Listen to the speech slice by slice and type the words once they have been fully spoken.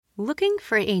Looking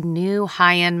for a new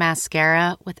high-end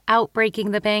mascara without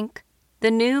breaking the bank? The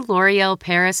new L'Oreal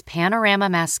Paris Panorama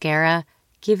Mascara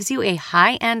gives you a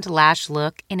high-end lash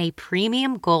look in a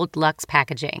premium gold luxe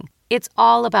packaging. It's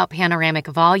all about panoramic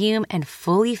volume and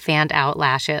fully fanned-out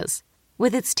lashes.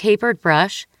 With its tapered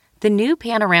brush, the new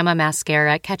Panorama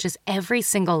Mascara catches every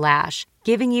single lash,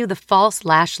 giving you the false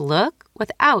lash look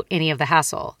without any of the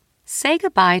hassle. Say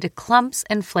goodbye to clumps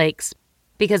and flakes,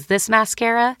 because this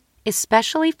mascara is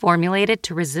specially formulated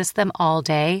to resist them all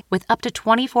day with up to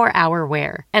 24-hour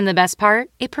wear. And the best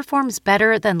part? It performs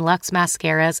better than Luxe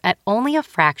mascaras at only a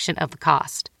fraction of the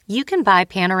cost. You can buy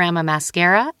Panorama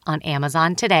Mascara on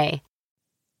Amazon today.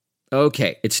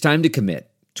 Okay, it's time to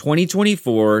commit.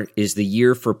 2024 is the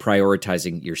year for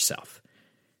prioritizing yourself.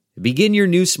 Begin your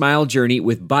new smile journey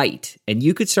with Byte, and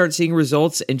you could start seeing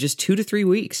results in just 2 to 3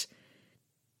 weeks.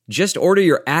 Just order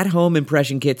your at-home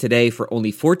impression kit today for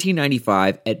only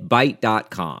 $14.95 at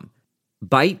Byte.com.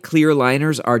 Byte clear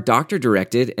liners are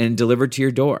doctor-directed and delivered to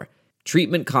your door.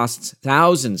 Treatment costs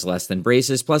thousands less than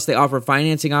braces, plus they offer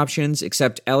financing options,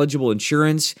 accept eligible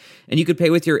insurance, and you could pay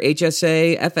with your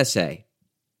HSA, FSA.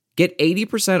 Get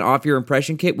 80% off your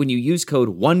impression kit when you use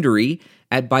code WONDERY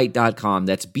at Byte.com.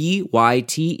 That's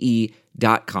BYTE.com.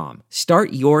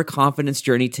 Start your confidence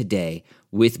journey today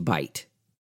with Byte.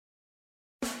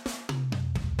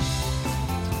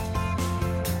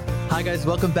 Hi guys,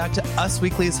 welcome back to Us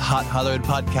Weekly's Hot Hollywood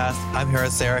podcast. I'm here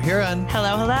with Sarah Huron.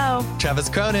 Hello, hello. Travis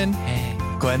Cronin. Hey.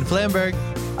 Gwen Flamberg.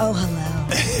 Oh,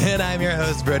 hello. And I'm your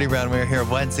host, Brody Brown. We're here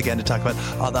once again to talk about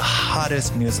all the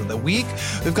hottest news of the week.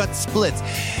 We've got splits,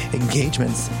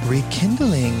 engagements,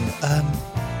 rekindling,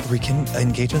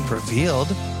 engagement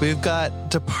revealed. We've got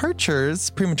departures,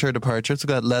 premature departures. We've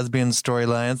got lesbian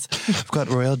storylines. We've got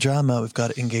royal drama. We've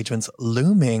got engagements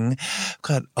looming. We've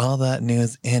got all that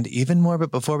news and even more.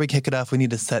 But before we kick it off, we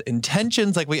need to set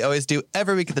intentions like we always do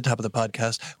every week at the top of the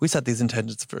podcast. We set these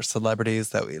intentions for celebrities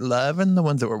that we love and the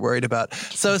ones that we're worried about.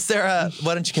 So, Sarah,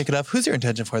 why don't you kick it off? Who's your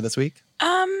intention for this week?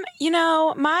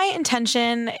 My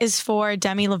intention is for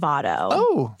Demi Lovato.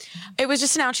 Oh. It was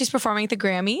just announced she's performing at the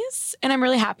Grammys, and I'm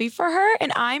really happy for her.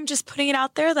 And I'm just putting it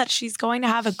out there that she's going to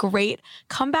have a great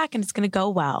comeback and it's going to go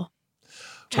well.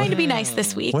 Trying to be nice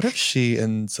this week. What if she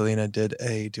and Selena did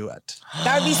a duet?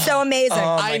 That would be so amazing.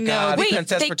 Oh I my know. God. Wait,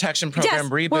 Princess Protection Program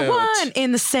reboot. We're one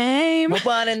in the same. We're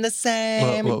one in the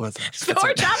same. What was it?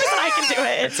 Or Travis and I can do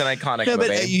it. It's an iconic No, movie.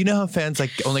 but you know how fans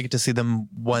only get to see them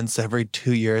once every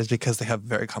 2 years because they have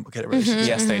very complicated relationships.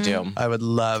 Yes, they do. I would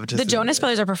love to The see Jonas that.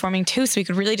 Brothers are performing too, so we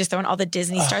could really just throw in all the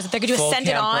Disney stars. If they could do a Full Send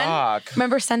It Camp On. Rock.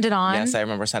 Remember Send It On? Yes, I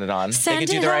remember Send It On. Send they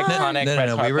could do It their On. iconic No, red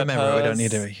we carpet remember. We don't pose.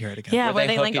 need to hear it again. Yeah, where they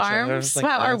they hook link each other arms. like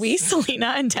Wow, are this. we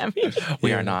Selena and Demi?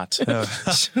 We are not.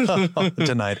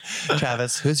 Denied.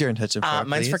 Travis, who's your intention for?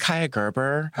 Mine's for please? Kaya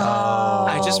Gerber. Oh.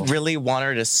 I just really want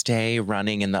her to stay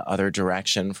running in the other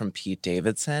direction from Pete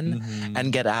Davidson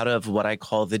and get out of what I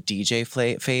call the DJ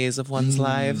phase of one's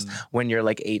lives when you're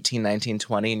like 18, 19,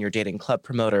 20 and you're dating club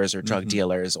promoters or drug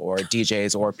dealers or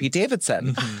DJs or Pete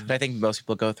Davidson that I think most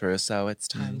people go through. So it's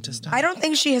time to stop. I don't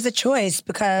think she has a choice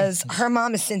because her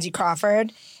mom is Cindy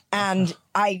Crawford. And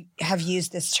I have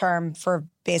used this term for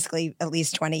basically at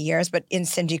least 20 years, but in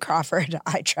Cindy Crawford,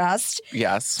 I trust.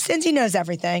 Yes. Cindy knows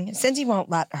everything. Cindy won't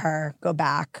let her go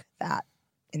back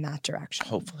in that direction.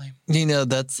 Hopefully. You know,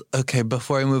 that's okay.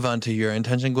 Before we move on to your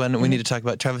intention, Gwen, we need to talk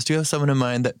about Travis. Do you have someone in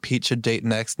mind that Pete should date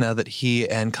next now that he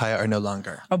and Kaya are no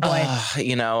longer? Oh, boy.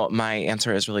 My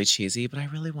answer is really cheesy, but I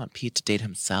really want Pete to date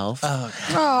himself. Oh,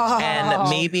 And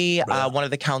maybe one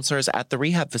of the counselors at the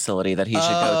rehab facility that he should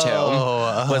go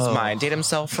to was mine. Date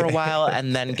himself for a while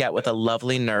and then get with a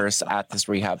lovely nurse at this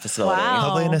rehab facility. Wow.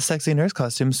 Probably in a sexy nurse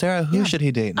costume. Sarah, who should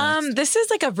he date next? This is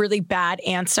like a really bad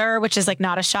answer, which is like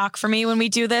not a shock for me when we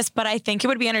do this, but I think it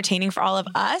would be entertaining for all of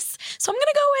us. So I'm going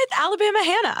to go with Alabama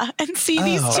Hannah and see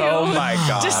these two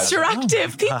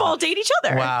destructive people date each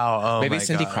other. Wow. Oh, Maybe my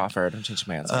Cindy God. Crawford. I'm changing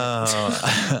my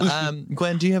answer.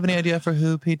 Gwen, do you have any idea for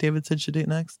who Pete Davidson should date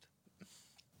next?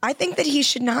 I think that he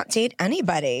should not date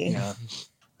anybody. Yeah.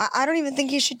 I don't even think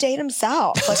he should date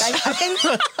himself. Like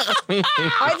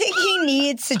I think he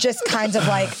needs to just kind of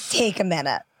like take a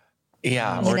minute.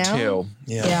 Yeah, You or know? two.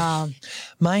 Yeah.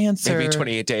 My answer. Maybe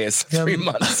 28 days, 3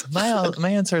 months. My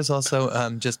answer is also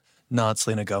just not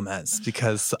Selena Gomez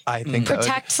because I think that would-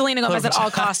 Protect Selena Gomez at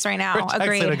all costs right now. Protect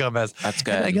Agreed. Selena Gomez. That's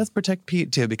good. And I guess protect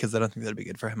Pete too because I don't think that'd be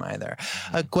good for him either.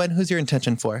 Gwen, who's your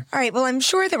intention for? All right. Well, I'm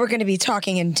sure that we're going to be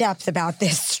talking in depth about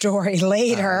this story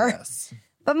later. Yes.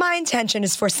 But my intention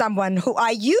is for someone who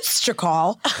I used to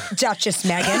call Duchess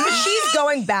Meghan, but she's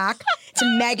going back to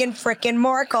Meghan frickin'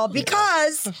 Markle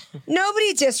because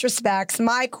nobody disrespects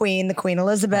my queen, the Queen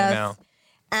Elizabeth. I know.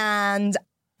 And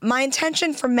my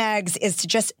intention for Megs is to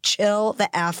just chill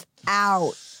the F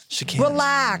out. She can't.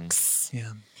 Relax.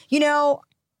 Yeah. You know,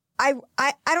 I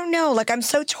don't know. Like, I'm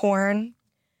so torn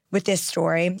with this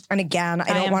story. And again,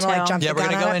 I don't want to like jump the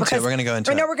gun on it. We're going to go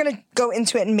into it. I know we're going to go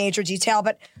into it in major detail,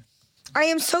 but I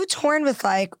am so torn with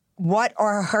like, what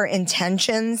are her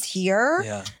intentions here?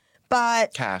 Yeah.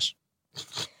 But cash.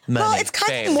 Money. Well, it's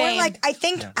kind of more like, I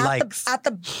think at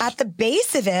the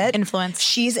base of it, influence.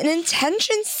 She's an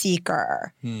attention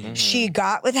seeker. Mm-hmm. She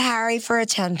got with Harry for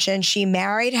attention. She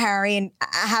married Harry and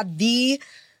had the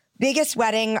biggest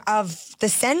wedding of the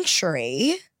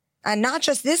century, and not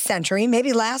just this century,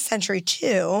 maybe last century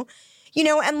too. You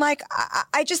know, and like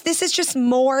I just, this is just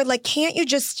more like, can't you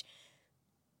just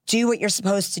do what you're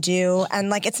supposed to do? And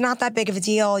like, it's not that big of a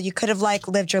deal. You could have like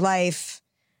lived your life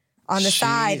on the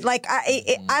side. Like,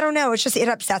 I don't know. It's just, it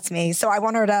upsets me. So I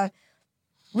want her to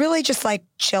really just like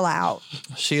chill out.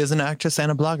 She is an actress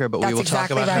and a blogger, but we will talk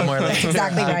about her more later.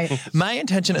 Exactly right. My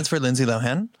intention is for Lindsay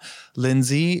Lohan.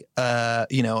 Lindsay,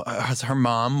 you know, her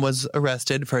mom was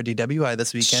arrested for a DWI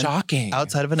this weekend. Shocking.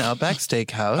 Outside of an Outback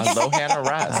Steakhouse. A Lohan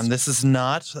arrest. This is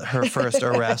not her first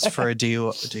arrest for a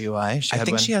DUI. I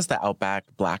think she has the Outback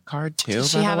black card too.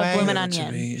 She have a Bloomin'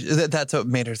 Onion. That's what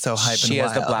made her so hype. She and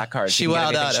has the wild. black card. She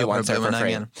wilded out she over wants Bloomin' for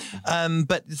free. Onion.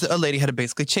 But a lady had to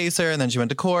basically chase her, and then she went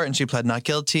to court, and she pled not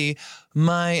guilty.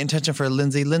 My intention for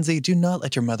Lindsay, do not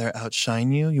let your mother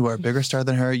outshine you. You are a bigger star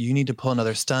than her. You need to pull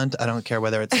another stunt. I don't care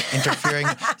whether it's interfering,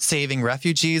 saving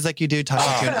refugees like you do,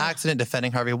 talking to an accident,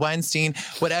 defending Harvey Weinstein,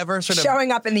 whatever sort of...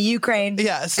 Showing up in the Ukraine.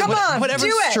 Yeah. So Come on, whatever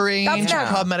do it. strange,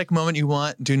 problematic moment you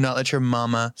want, do not let your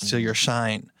mama steal your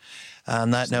shine.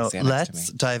 On that note,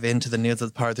 let's dive into the news.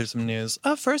 Let's power through some news.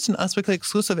 First, an Us Weekly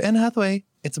exclusive, Anne Hathaway.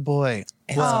 It's a boy.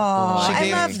 I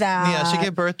love that. Yeah, she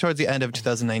gave birth towards the end of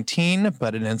 2019,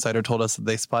 but an insider told us that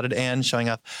they spotted Anne showing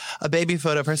off a baby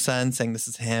photo of her son, saying this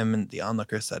is him, and the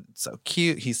onlooker said, it's so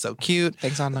cute. He's so cute.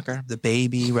 Thanks, onlooker. The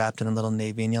baby wrapped in a little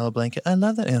navy and yellow blanket. I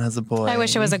love that Anne has a boy. I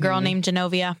wish it was a girl named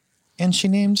Genovia. And she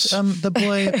named the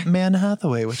boy Man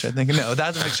Hathaway, which I think, no,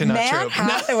 that's actually not true. Man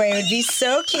Hathaway would be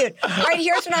so cute. All right,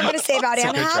 here's what I'm going to say about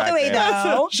Anne Hathaway,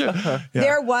 though.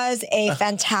 There was a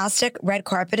fantastic red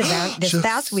carpet event this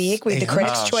past week with the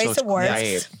Critics' Choice Awards.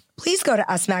 Right. Please go to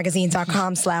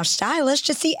usmagazine.com/stylish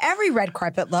to see every red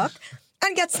carpet look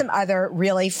and get some other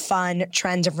really fun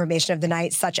trend information of the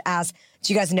night, such as,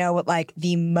 do you guys know what like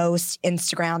the most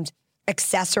Instagrammed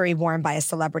accessory worn by a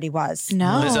celebrity was?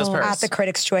 No. Lizzo's purse. At the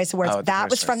Critics' Choice Awards. Oh,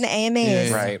 that was from the AMAs.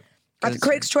 Yeah. Right. At the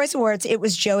Critics' Choice Awards, it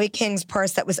was Joey King's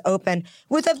purse that was open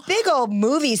with a big old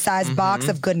movie-sized box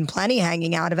of Good and Plenty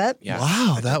hanging out of it. Yeah.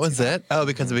 Wow, that was it? Oh,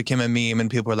 because it became a meme and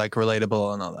people were like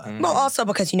relatable and all that. Well, also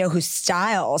because you know who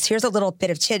styles. Here's a little bit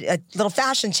of a little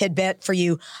fashion tidbit for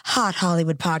you hot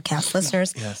Hollywood podcast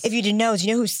listeners. Yes. If you didn't know, do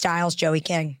you know who styles Joey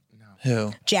King?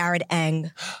 Who? Jared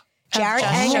Eng. Jared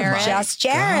Just Eng, Jared. Just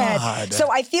Jared. God.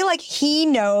 So I feel like he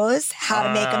knows how to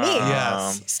make a meme.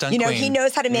 Yes. Stunt You know, queen. he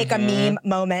knows how to make a meme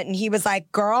moment. And he was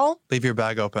like, girl, Leave your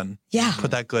bag open. Yeah.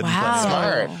 Put that good in Wow. place.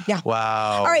 Smart. yeah.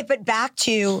 Wow. All right, but back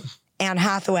to Anne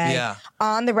Hathaway. Yeah.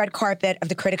 On the red carpet of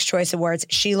the Critics' Choice Awards,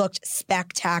 she looked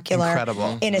spectacular.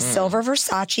 Incredible. In a silver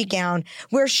Versace gown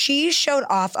where she showed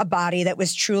off a body that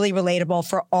was truly relatable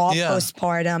for all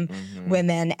postpartum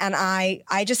women. And I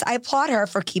applaud her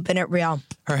for keeping it real.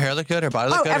 Her hair looked good. Her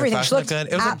body looked good. everything. Her She fashion looked looked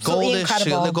good. It was a absolutely goldish,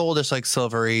 incredible. the goldish, like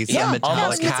silvery, Yeah. metallic.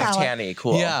 Almost metallic. caftani.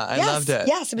 Cool. Yeah, I loved it.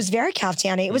 Yes, it was very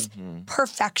Kaftani. It was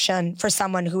perfection for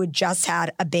someone who had just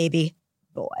had a baby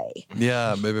boy.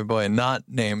 Yeah, baby boy, not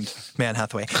named Man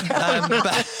Hathaway.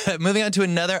 But moving on to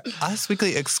another Us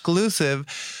Weekly exclusive,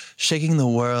 shaking the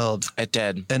world It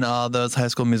did. and all those High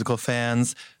School Musical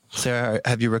fans. Sarah,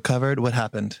 have you recovered? What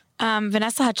happened?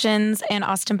 Vanessa Hudgens and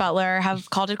Austin Butler have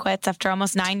called it quits after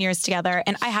almost 9 years together.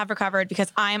 And I have recovered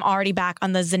because I'm already back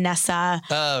on the Zanessa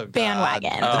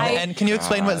bandwagon. And can you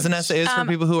explain what Zanessa is for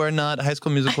people who are not High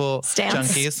School Musical Stans.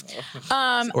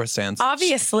 junkies? Or stans?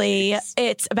 Obviously,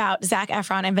 it's about Zac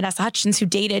Efron and Vanessa Hudgens, who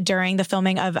dated during the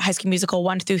filming of High School Musical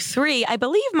 1 through 3. I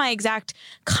believe my exact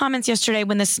comments yesterday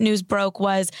when this news broke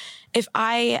was, if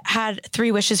I had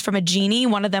 3 wishes from a genie,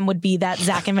 one of them would be that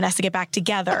Zac and Vanessa get back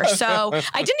together. So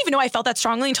I didn't even know I felt that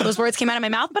strongly until those words came out of my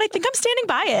mouth, but I think I'm standing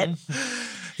by it.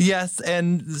 Yes,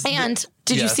 and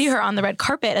Did you see her on the red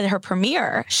carpet at her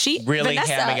premiere? Really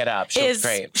Vanessa hamming it up. She looks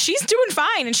great. She's doing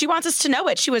fine, and she wants us to know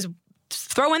it. She was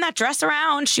throwing that dress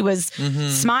around. She was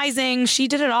smizing. She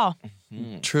did it all.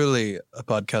 truly a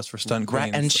podcast for stunt queens.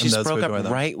 Right, and she those broke who up adore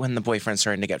them. right when the boyfriend's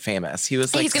starting to get famous. He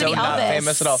was like He's gonna so be not Elvis.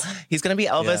 famous at all. He's going to be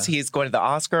Elvis. Yeah. He's going to the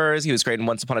Oscars. He was great in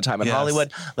Once Upon a Time in Yes.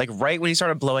 Hollywood. Like right when he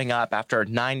started blowing up after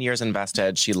 9 years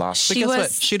invested, she lost. She But guess was-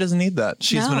 what? She doesn't need that.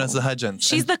 She's No. Vanessa Hudgens.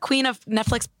 She's the queen of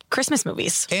Netflix Christmas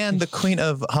movies and the queen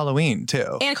of Halloween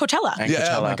too. and Coachella. And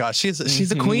Yeah, oh my Coachella. gosh, she's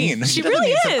a queen. She doesn't really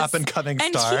need is. An up and coming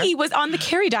and star. he was on the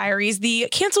Carrie Diaries, the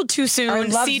canceled too soon I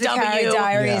love the Carrie CW.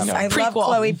 Diaries. Yeah. I love Prequel.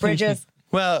 Chloe Bridges.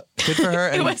 Well, good for her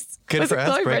and was good for it us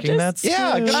Chloe breaking Bridges? that.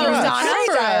 Yeah, good too. for us. Donna? Carrie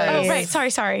Diaries. Oh,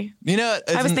 right. Sorry. You know,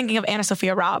 I was thinking of Anna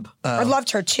Sophia Robb. I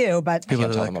loved her too, but people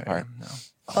can't are tell like, them apart. No.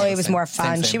 Chloe was more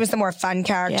fun. same. She was the more fun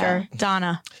character.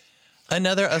 Donna.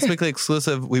 Another Us Weekly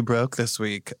exclusive we broke this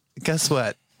week. Guess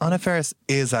what? Anna Faris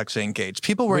is actually engaged.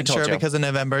 People weren't told sure you. because in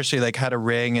November she like had a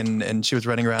ring and she was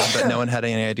running around, but no one had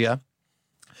any idea.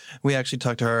 We actually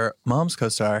talked to her mom's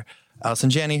co-star, Allison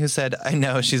Janney, who said, I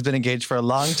know she's been engaged for a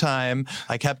long time.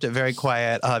 I kept it very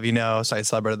quiet. I'll have you know, so I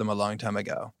celebrated them a long time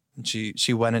ago. And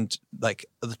she went in like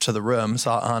to the room,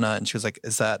 saw Anna, and she was like,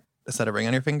 Is that a ring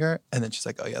on your finger? And then she's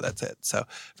like, oh yeah, that's it. So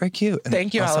very cute. And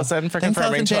Thank you, Allison, for thanks,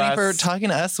 confirming Allison to Janney, us. for talking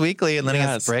to us weekly and letting us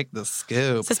Yes. break the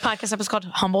scoop. This podcast episode called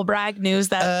Humble Brag News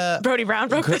that Brody Brown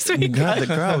broke this week. God,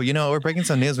 girl, you know, we're breaking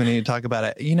some news. We need to talk about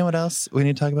it. You know what else we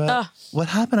need to talk about? What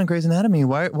happened on Grey's Anatomy?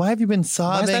 Why have you been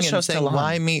sobbing that show and saying, still on?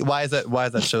 why me? Why is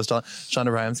that show still on?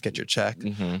 Shonda Rhimes, get your check.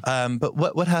 But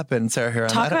what happened, Sarah Huron?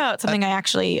 Talk about something I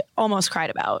actually almost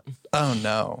cried about. Oh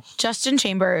no. Justin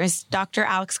Chambers, Dr.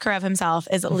 Alex Karev himself,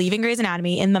 is leaving Grey's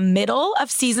Anatomy in the middle of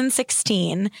season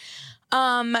 16.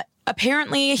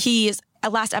 Apparently, his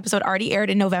last episode already aired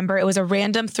in November. It was a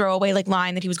random throwaway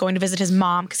line that he was going to visit his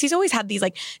mom because he's always had these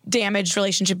damaged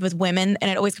relationship with women, and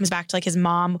it always comes back to his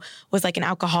mom was an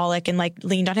alcoholic and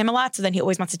leaned on him a lot. So then he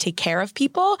always wants to take care of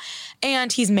people,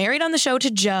 and he's married on the show to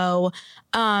Jo.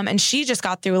 And she just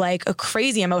got through a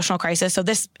crazy emotional crisis. So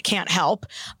this can't help.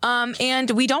 And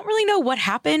we don't really know what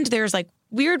happened. There's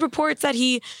weird reports that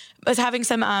he was having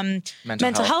some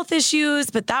mental health issues,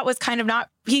 but that was kind of not,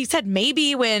 he said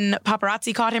maybe when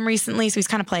paparazzi caught him recently, so he's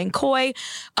kind of playing coy.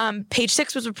 Page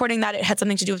Six was reporting that it had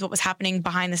something to do with what was happening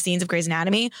behind the scenes of Grey's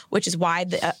Anatomy, which is why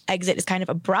the exit is kind of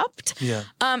abrupt. Yeah.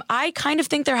 I kind of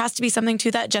think there has to be something to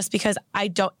that just because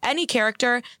any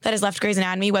character that has left Grey's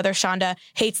Anatomy, whether Shonda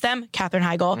hates them, Katherine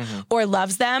Heigl, or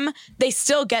loves them, they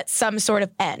still get some sort of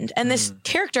end. And this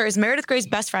character is Meredith Grey's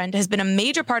best friend, has been a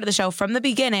major part of the show from the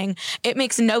beginning. It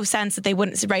makes no sense that they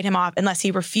wouldn't write him off unless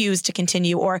he refused to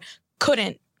continue or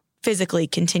couldn't physically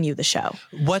continue the show.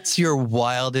 What's your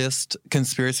wildest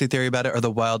conspiracy theory about it, or the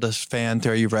wildest fan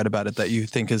theory you've read about it that you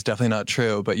think is definitely not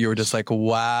true, but you were just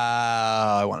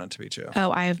wow, I want it to be true?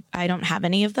 Oh, I don't have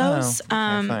any of those.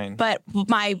 Oh, okay, fine. But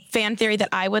my fan theory that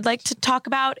I would like to talk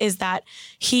about is that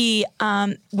he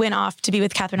went off to be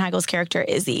with Katherine Heigl's character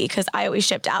Izzy, because I always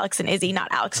shipped Alex and Izzy, not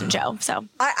Alex and Jo. So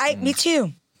Me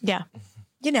too. yeah.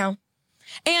 You know.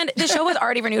 And the show was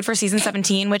already renewed for season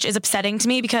 17, which is upsetting to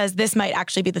me because this might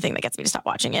actually be the thing that gets me to stop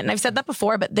watching it. And I've said that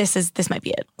before, but this might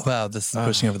be it. Wow, this is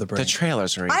pushing over the brink. The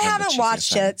trailers are. I haven't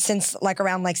watched it since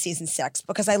around season 6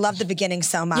 because I loved the beginning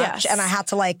so much, Yes. and I had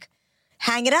to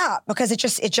hang it up because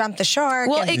it jumped the shark.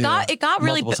 Well, and, it got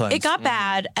really Multiple times. it got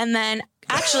bad, and then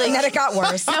actually and then it got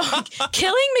worse. No,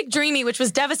 killing McDreamy, which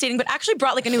was devastating, but actually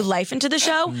brought a new life into the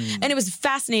show. And it was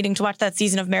fascinating to watch that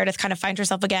season of Meredith kind of find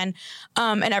herself again,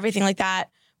 and everything like that.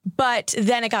 But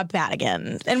then it got bad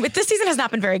again. And this season has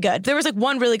not been very good. There was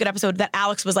one really good episode that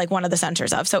Alex was one of the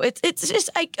centers of. So it's just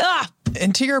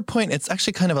And to your point, it's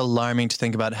actually kind of alarming to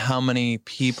think about how many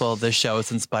people this show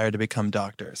has inspired to become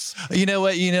doctors. You know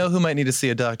what? You know who might need to see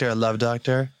a doctor, a love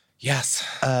doctor? Yes.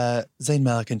 Zayn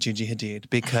Malik and Gigi Hadid,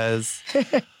 because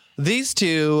these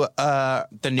two The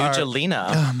new Jelena.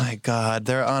 Oh my God,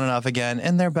 they're on and off again,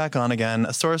 and they're back on again.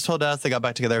 A source told us they got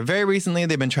back together very recently.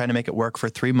 They've been trying to make it work for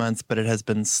 3 months, but it has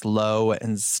been slow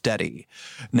and steady.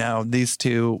 Now, these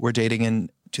two were dating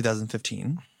in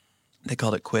 2015. They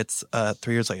called it quits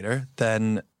 3 years later.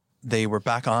 Then they were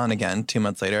back on again 2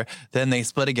 months later. Then they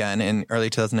split again in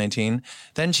early 2019.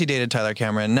 Then she dated Tyler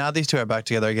Cameron. Now these two are back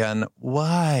together again.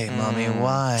 Why, Mommy?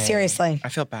 Why? Seriously. I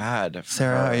feel bad. for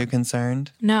Sarah, her. are you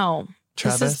concerned? no.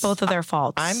 Travis? This is both of their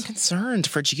faults. I'm concerned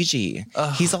for Gigi.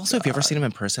 He's also, if you ever seen him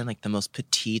in person, the most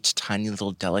petite, tiny,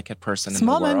 little, delicate person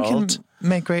Small in the men world. can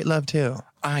make great love too.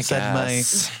 I said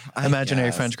guess. my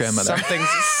imaginary French grandmother.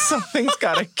 Something's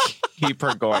got to keep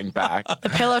her going back. The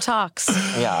pillow talks.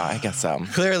 Yeah, I guess so.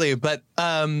 Clearly, but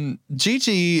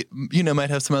Gigi, might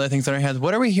have some other things on her hands.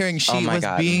 What are we hearing? She was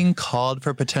being called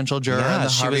for potential juror in the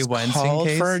Harvey Weinstein called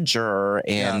case. for a juror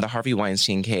in the Harvey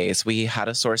Weinstein case. We had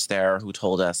a source there who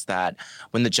told us that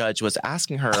when the judge was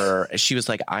asking her, she was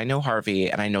like, I know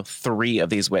Harvey and I know 3 of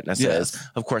these witnesses,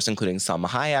 of course, including Salma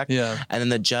Hayek. Yeah. And then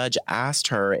the judge asked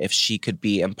her if she could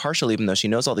be impartial, even though she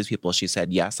knows all these people. She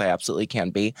said, yes, I absolutely can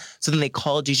be. So then they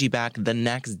called Gigi back the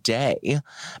next day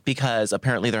because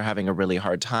apparently they're having a really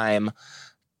hard time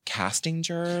casting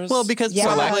jurors. Well, because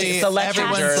selecting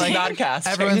jurors, not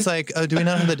casting. Everyone's like, oh, do we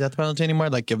not have the death penalty anymore?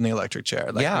 Like, give him the electric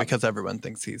chair. Because everyone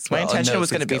thinks he's My intention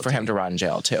was going to be for him to rot in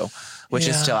jail, too, which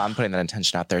is still, I'm putting that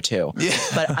intention out there, too. Yeah.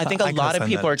 But I think a lot of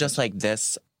people are just like,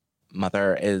 this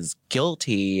mother is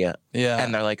guilty. Yeah.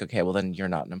 And they're like, okay, well, then you're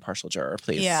not an impartial juror,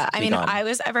 please. Yeah. I mean, if I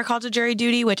was ever called to jury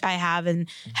duty, which I have and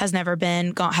has never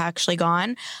been actually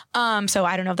gone. So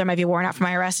I don't know if there might be a warrant out for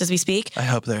my arrest as we speak. I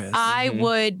hope there is. I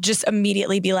would just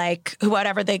immediately be like,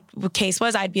 whatever the case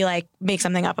was, I'd be like, make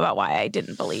something up about why I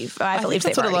didn't believe. I believe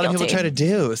that's what a lot of people try to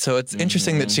do. So it's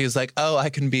interesting that she's like, oh, I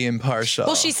can be impartial.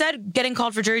 Well, she said getting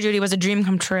called for jury duty was a dream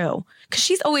come true. Because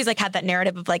she's always like had that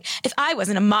narrative of like, if I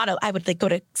wasn't a model, I would like go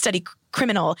to study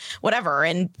criminal whatever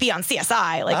and be on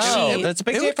CSI. Like that's a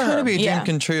big deal for her. It would kind of be a dream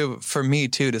come true for me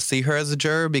too to see her as a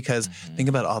juror because think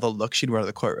about all the looks she'd wear to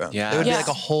the courtroom. Yeah. It would be like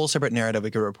a whole separate narrative we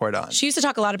could report on. She used to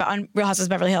talk a lot about on Real Housewives of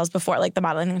Beverly Hills before like the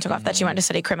modeling took off that she wanted to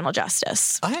study criminal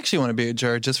justice. I actually want to be a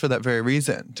juror just for that very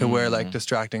reason, to wear like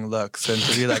distracting looks and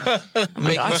to be like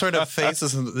making sort of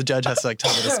faces and the judge has to like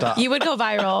tell me to stop. You would go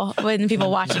viral when people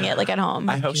watching it like at home.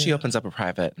 I hope she opens up a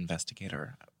private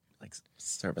investigator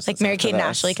services. Like Mary-Kate and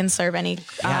Ashley can solve any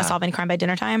crime by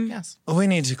dinner time. Yes. We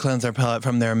need to cleanse our palate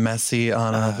from their messy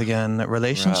on and off again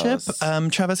relationship.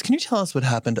 Travis, can you tell us what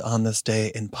happened on this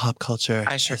day in pop culture?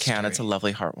 I sure can. It's a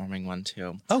lovely, heartwarming one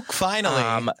too. Oh,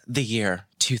 finally. The year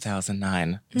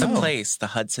 2009. The place, the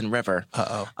Hudson River.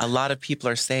 A lot of people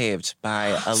are saved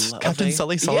by Captain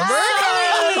Sully Sullivan.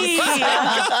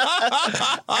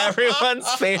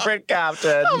 Everyone's favorite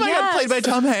captain. Oh my God, played by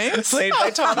Tom Hanks. Played by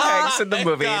Tom Hanks in the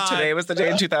movie. Today was the day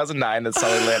in 2009 that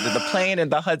Sully landed the plane in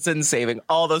the Hudson, saving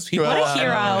all those people. What a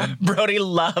hero. Brody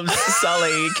loves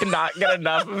Sully. He cannot get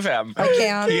enough of him. I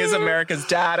can't. He is America's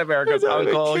dad, America's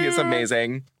uncle. He's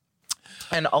amazing.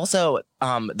 And also,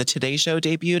 the Today Show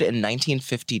debuted in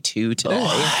 1952 today.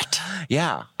 What?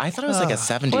 Yeah. I thought it was like a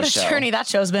 70s show. What a journey that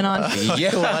show's been on.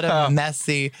 Yeah. What a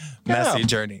messy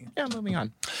journey. Yeah, moving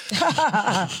on.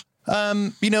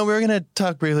 We were going to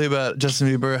talk briefly about Justin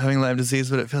Bieber having Lyme disease,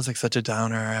 but it feels like such a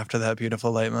downer after that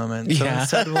beautiful light moment. So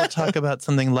instead, we'll talk about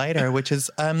something lighter, which is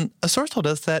a source told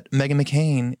us that Meghan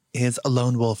McCain is a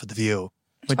lone wolf at The View,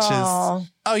 which is...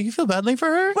 Oh, you feel badly for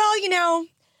her? Well,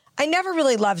 I never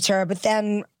really loved her, but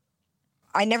then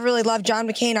I never really loved John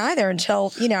McCain either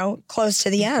until, close to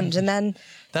the end. And then,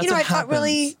 I felt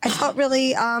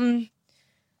really,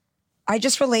 I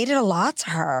just related a lot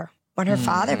to her when her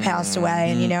father passed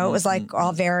away. And, it was like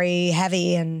all very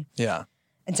heavy and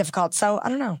difficult. So I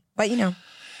don't know, but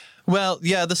Well,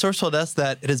 yeah, the source told us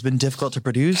that it has been difficult to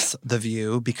produce The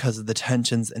View because of the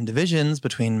tensions and divisions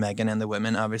between Meghan and the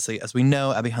women. Obviously, as we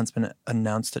know, Abby Huntsman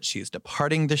announced that she's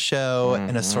departing the show.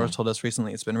 And a source told us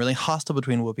recently it's been really hostile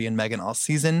between Whoopi and Meghan all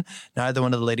season. Neither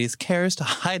one of the ladies cares to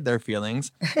hide their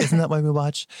feelings. Isn't that why we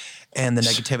watch? And the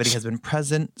negativity has been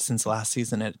present since last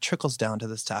season, and it trickles down to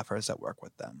the staffers that work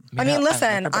with them. I mean,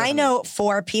 listen, I know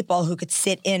 4 people who could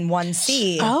sit in one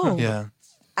seat. Oh. Yeah.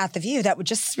 At The View, that would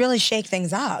just really shake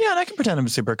things up. Yeah, and I can pretend I'm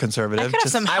super conservative.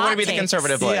 I want to be the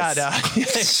conservative voice. Yeah, no,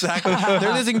 exactly.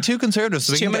 They're losing 2 conservatives.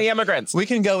 So too many immigrants. We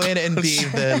can go in and be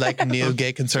the new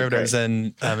gay conservatives,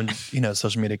 and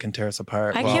social media can tear us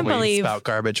apart. I can't believe spout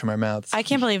garbage from our mouths. I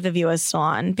can't believe The View is still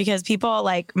on because people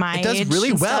like my age. It does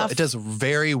really well. Stuff, it does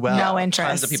very well. No interest.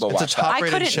 Tons of people watch it's a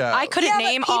top-rated show. I couldn't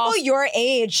name people all your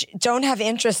age don't have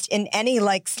interest in any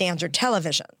standard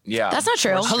television. Yeah, that's not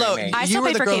true. Hello, I still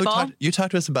pay for cable. You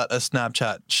talked to us about a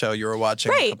Snapchat show you were watching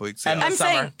a couple weeks ago. I'm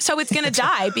saying, so it's going to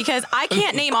die because I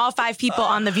can't name all 5 people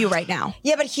on The View right now.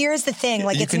 Yeah, but here's the thing.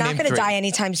 It's not going to die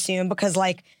anytime soon because,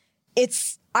 I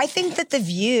think that The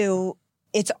View,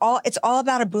 it's all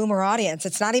about a boomer audience.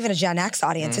 It's not even a Gen X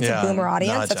audience. It's a boomer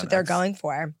audience. That's what they're going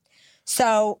for.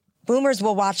 So boomers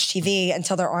will watch TV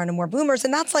until there aren't any more boomers.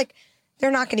 And that's they're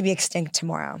not going to be extinct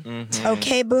tomorrow. Mm-hmm.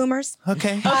 Okay, boomers?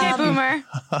 Okay. Okay, boomer.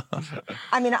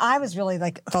 I mean, I was really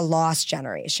the lost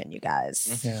generation, you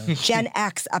guys. Yeah. Gen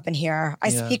X up in here. I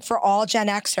speak for all Gen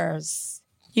Xers.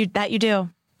 You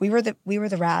do. We were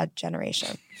the rad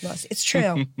generation. It's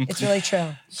true. It's really true.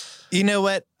 You know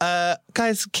what,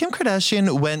 guys? Kim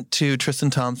Kardashian went to Tristan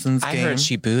Thompson's game. I heard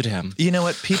she booed him. You know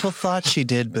what? People thought she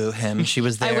did boo him. She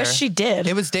was there. I wish she did.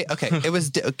 It was okay. It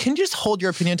was. Can you just hold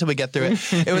your opinion until we get through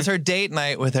it? It was her date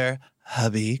night with her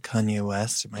hubby, Kanye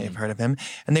West. You might have heard of him.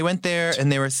 And they went there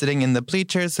and they were sitting in the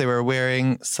bleachers. They were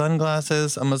wearing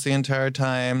sunglasses almost the entire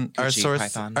time. Our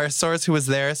source who was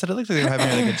there said it looked like they were having a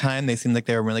really good time. They seemed like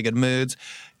they were in really good moods.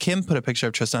 Kim put a picture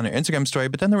of Tristan on her Instagram story,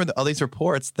 but then there were all these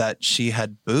reports that she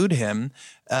had booed him.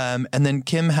 And then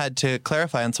Kim had to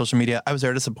clarify on social media, I was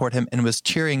there to support him and was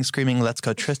cheering, screaming, let's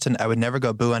go Tristan. I would never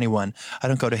go boo anyone. I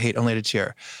don't go to hate, only to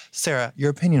cheer. Sarah, your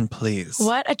opinion, please.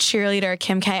 What a cheerleader,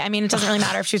 Kim K. I mean, it doesn't really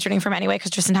matter if she was rooting for him anyway, because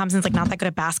Tristan Thompson's like not that good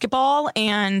at basketball.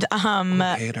 And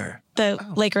the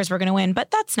Lakers were going to win.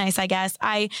 But that's nice, I guess.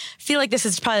 I feel like this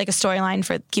is probably like a storyline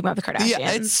for Keeping Up with the Kardashians.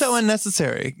 Yeah, it's so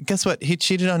unnecessary. Guess what? He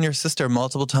cheated on your sister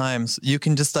multiple times. You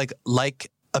can just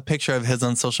like a picture of his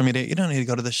on social media. You don't need to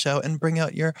go to the show and bring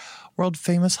out your world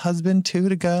famous husband too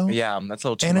to go. Yeah, that's a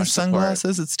little too much. And his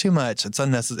sunglasses. It's too much. It's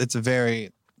unnecessary.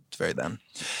 It's very them.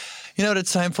 You know what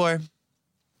it's time for,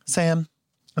 Sam?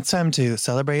 It's time to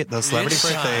celebrate those celebrity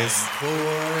birthdays. For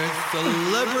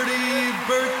Celebrity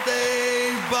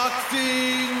Birthday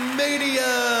Boxing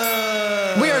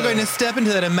Mania. We are going to step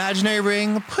into that imaginary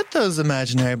ring, put those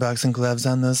imaginary boxing gloves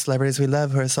on those celebrities we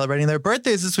love who are celebrating their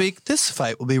birthdays this week. This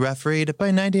fight will be refereed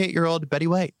by 98-year-old Betty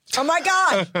White. Oh my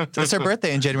God. It's her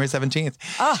birthday on January 17th.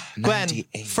 Oh, Gwen,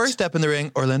 98. first up in the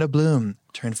ring, Orlando Bloom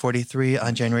turned 43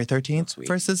 on January 13th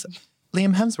versus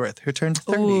Liam Hemsworth, who turned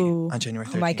 30 on January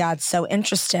 13th. Oh my God, so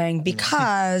interesting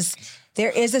because there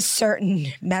is a certain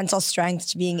mental strength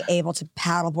to being able to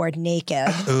paddleboard naked.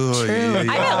 Ooh, True. I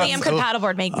bet Liam could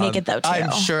paddleboard naked though too.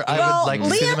 I'm sure I would like to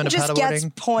see them in a Liam just gets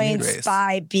paddleboarding points nude race.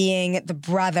 by being the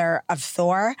brother of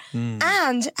Thor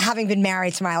and having been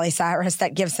married to Miley Cyrus.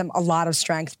 That gives him a lot of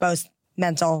strength, both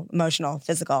mental, emotional,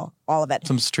 physical, all of it.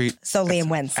 Some street. So Liam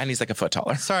wins. And he's like a foot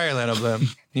taller. Sorry, Orlando Bloom.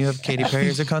 You have Katy Perry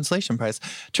as your consolation prize.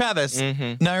 Travis,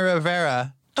 Naira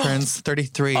Rivera turns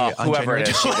 33 on whoever January it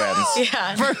is, she wins.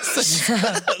 Yeah, versus,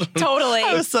 totally.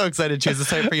 I was so excited to choose this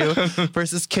fight for you.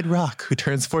 Versus Kid Rock, who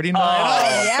turns 49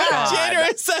 yeah. on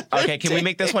January 17th. Okay, can we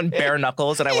make this one bare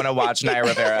knuckles? And I want to watch Naira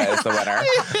Rivera as the winner.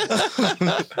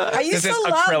 I used to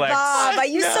love Bob. I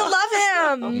used to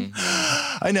love him.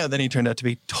 I know. Then he turned out to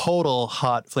be total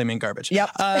hot flaming garbage. Yep.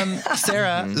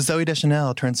 Sarah, Zooey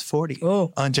Deschanel turns 40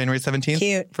 on January 17th.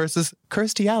 Cute. Versus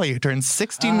Kirstie Alley, who turns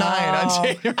 69 on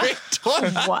January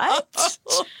 12th. What?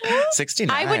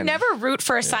 69. I would never root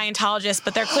for a Scientologist,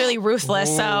 but they're clearly ruthless.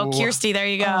 So, Kirstie, there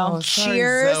you go.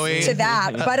 Cheers Zoe. to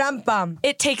that. But bum.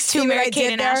 It takes See two, what I Mary did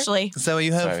Kate and there? Ashley. Zoe,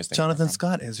 you Sorry, I have was thinking Jonathan about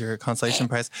Scott as your consolation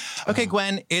prize. Okay,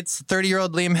 Gwen, it's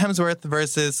 30-year-old Liam Hemsworth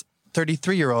versus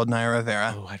 33-year-old Naira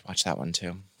Rivera. Oh, I'd watch that one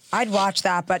too. I'd watch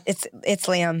that, but it's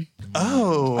Liam.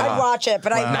 Oh. I'd watch it, but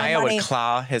Naya would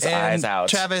claw his eyes out.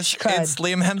 Travis, could. it's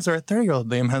Liam Hemsworth, 30-year-old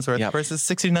Liam Hemsworth versus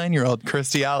 69-year-old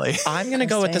Kirstie Alley. I'm going to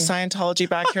go with the Scientology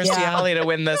back Kirstie Yeah. Alley to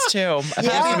win this too. I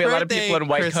think there's going to be a lot of people in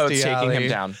white coats Kirstie shaking him Alley.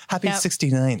 down. Happy Yep.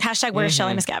 69. Hashtag where's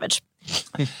Shelley Miscavige?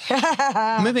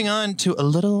 Moving on to a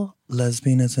little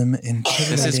lesbianism in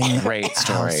This is a great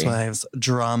story. Housewives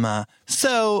drama.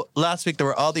 So last week there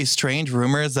were all these strange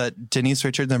rumors that Denise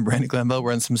Richards and Brandi Glanville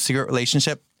were in some secret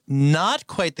relationship. Not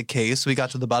quite the case. We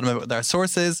got to the bottom of it with our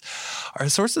sources. Our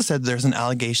sources said there's an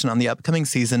allegation on the upcoming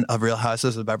season of Real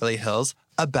Houses of Beverly Hills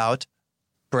about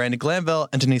Brandi Glanville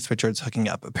and Denise Richards hooking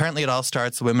up. Apparently it all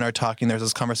starts, the women are talking, there's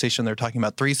this conversation, they're talking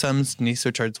about threesomes. Denise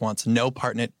Richards wants no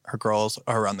part in it. Her girls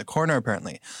are around the corner,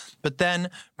 apparently. But then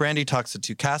Brandi talks to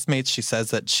two castmates. She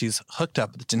says that she's hooked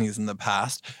up with Denise in the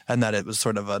past and that it was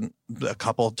sort of a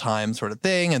couple time sort of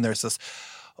thing. And there's this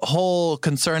whole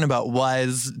concern about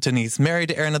was Denise married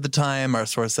to Aaron at the time. Our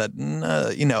source said,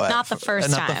 Not the first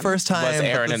Not the time. first time. Was but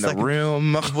Aaron in the second-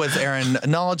 room? Was Aaron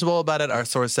knowledgeable about it? Our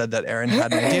source said that Aaron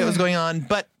had an idea what was going on.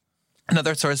 But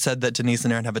another source said that Denise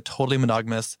and Aaron have a totally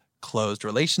monogamous, closed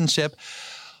relationship.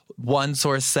 One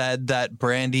source said that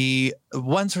Brandi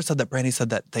said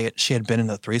that she had been in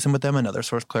a threesome with them. Another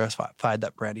source clarified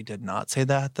that Brandi did not say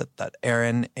that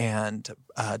Aaron and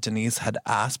Denise had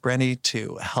asked Brandi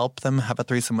to help them have a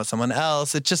threesome with someone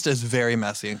else. It just is very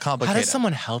messy and How complicated. does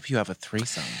someone help you have a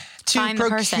threesome? to Find the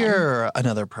person. procure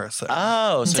another person.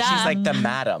 Oh, so she's Dumb. like the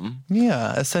madam.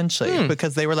 Yeah, essentially.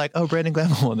 Because they were like, oh, Brandi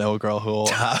Glanville will know a girl who will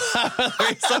have a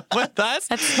threesome with us.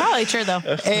 That's probably true, though.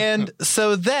 And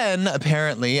so then,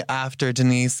 apparently, after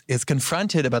Denise is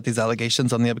confronted about these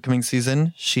allegations on the upcoming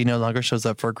season, she no longer shows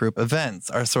up for group events.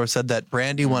 Our source said that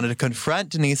Brandi wanted to confront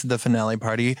Denise at the finale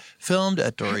party, filmed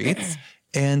at Dorit's,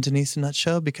 And Denise did not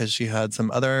show because she had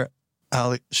some other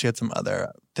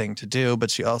thing to do,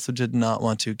 but she also did not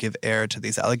want to give air to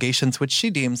these allegations, which she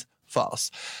deems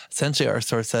false. Essentially, our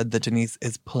source said that Denise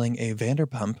is pulling a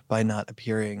Vanderpump by not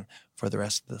appearing for the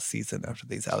rest of the season after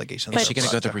these allegations. Is she going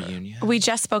to go to the reunion? We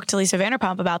just spoke to Lisa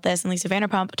Vanderpump about this, and Lisa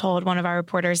Vanderpump told one of our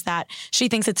reporters that she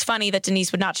thinks it's funny that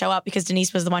Denise would not show up because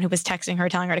Denise was the one who was texting her,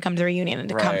 telling her to come to the reunion and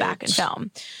to come back and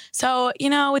film. So,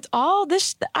 it's all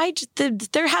this.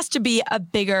 There has to be a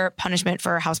bigger punishment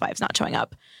for housewives not showing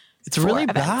up. It's really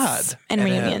bad. And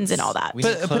reunions and all that.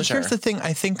 But here's the thing.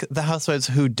 I think the housewives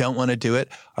who don't want to do it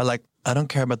are like, I don't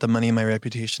care about the money. My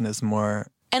reputation is more.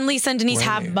 And Lisa and Denise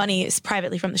have money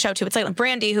privately from the show, too. It's like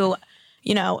Brandy, who,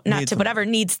 needs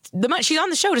the money. She's on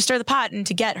the show to stir the pot and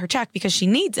to get her check because she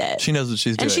needs it. She knows what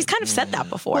she's doing. And she's kind of said that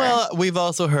before. Well, we've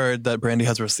also heard that Brandy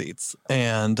has receipts.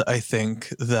 And I think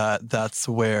that that's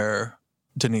where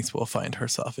Denise will find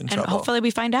herself in trouble. And hopefully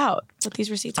we find out what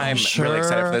these receipts are. I'm really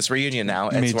excited for this reunion now.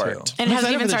 It's worked. And it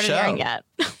hasn't even started airing yet.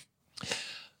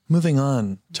 Moving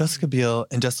on, Jessica Biel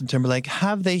and Justin Timberlake,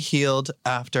 have they healed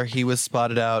after he was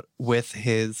spotted out with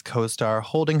his co-star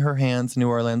holding her hands in New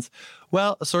Orleans?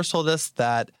 Well, a source told us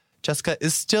that Jessica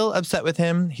is still upset with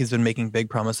him. He's been making big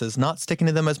promises, not sticking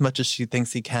to them as much as she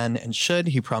thinks he can and should.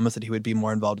 He promised that he would be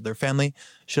more involved with their family.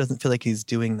 She doesn't feel like he's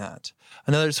doing that.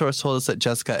 Another source told us that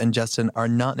Jessica and Justin are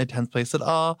not in a tense place at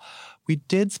all. We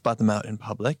did spot them out in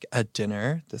public at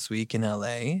dinner this week in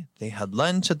LA. They had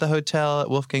lunch at the hotel at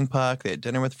Wolfgang Puck. They had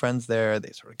dinner with friends there.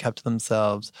 They sort of kept to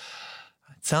themselves.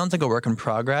 It sounds like a work in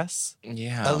progress.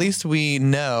 Yeah. At least we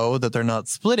know that they're not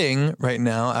splitting right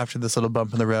now after this little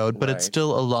bump in the road, but it's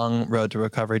still a long road to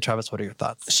recovery. Travis, what are your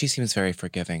thoughts? She seems very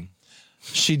forgiving.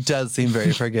 She does seem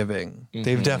very forgiving.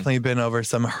 They've definitely been over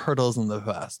some hurdles in the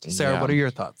past. Sarah, what are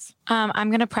your thoughts? I'm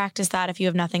going to practice that if you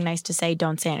have nothing nice to say,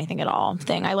 don't say anything at all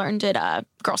thing. I learned it at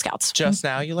Girl Scouts. Just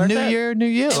now you learned it? New year, new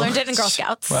you. I learned it in Girl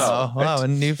Scouts. Wow.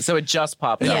 So it just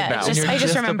popped up now. I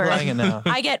just remember. It now.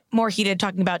 I get more heated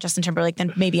talking about Justin Timberlake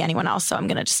than maybe anyone else, so I'm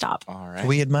going to just stop. All right.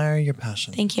 We admire your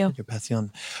passion. Thank you. Your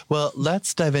passion. Well,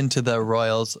 let's dive into the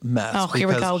Royals mess. Oh, here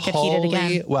we go. Get heated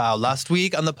again. Wow. Last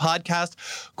week on the podcast,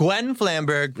 Gwen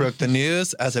Flamberg broke the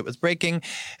news as it was breaking,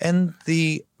 and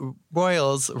the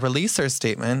Royals released their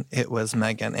statement. It was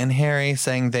Meghan and Harry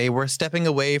saying they were stepping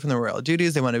away from the royal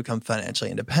duties. They wanted to become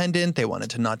financially independent. They wanted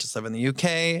to not just live in the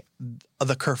UK.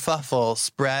 The kerfuffle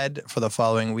spread for the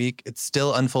following week. It's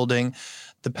still unfolding.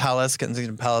 The palace,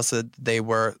 Kensington Palace, said they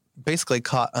were basically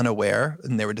caught unaware,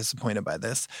 and they were disappointed by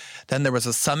this. Then there was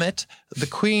a summit. The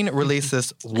Queen released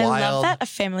this wild. I love that a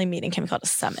family meeting can be called a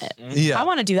summit. Yeah. I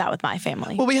want to do that with my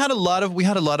family. Well, we had a lot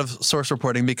of source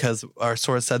reporting because our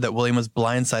source said that William was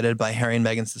blindsided by Harry and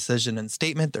Meghan's decision and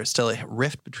statement. There's still a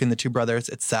rift between the two brothers.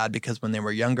 It's sad because when they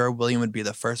were younger, William would be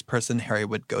the first person Harry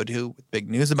would go to with big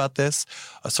news about this.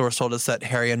 A source told us that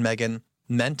Harry and Meghan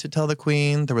meant to tell the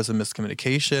Queen. There was a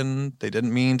miscommunication. They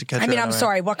didn't mean to catch her. I'm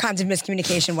sorry. What kinds of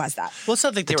miscommunication was that? Well, it's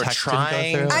not like they were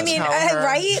trying.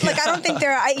 Right? Like, I don't think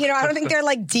they're, I don't think they're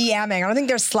like DMing. I don't think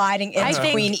they're sliding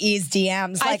into Queen E's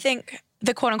DMs. I think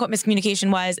the quote unquote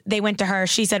miscommunication was they went to her.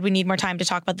 She said, we need more time to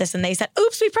talk about this. And they said,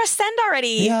 oops, we pressed send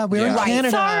already. Yeah, we're in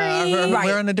Canada. Sorry.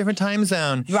 We're in a different time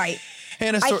zone. Right.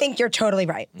 And I think you're totally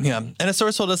right. Yeah. And a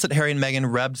source told us that Harry and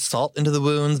Meghan rubbed salt into the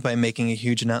wounds by making a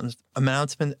huge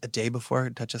announcement a day before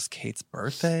Duchess Kate's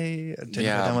birthday. Dinner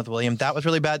down with William. That was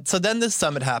really bad. So then this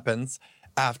summit happens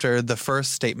after the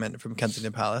first statement from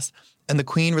Kensington Palace. And the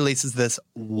Queen releases this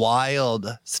wild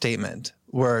statement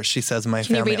where she says, my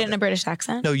Can family. you read it in a British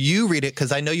accent? No, you read it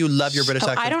because I know you love your British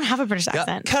accent. I don't have a British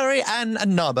accent. Curry and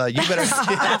Nobba. You better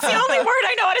see That's the only word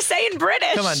I know how to say in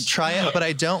British. Come on, try it, but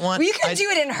I don't want. Well, you can do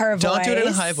it in her voice. Don't do it in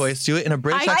a high voice. Do it in a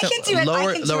British accent. I can do it.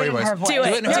 I can do it in her voice. Do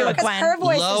it, because Gwen. her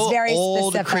voice Low, is very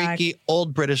old, specific. creaky,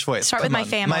 old British voice. Start with my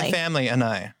family. My family and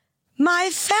I. My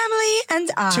family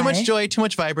and I. Too much joy, too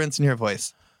much vibrance in your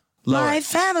voice. Lower. My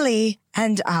family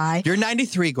and I. You're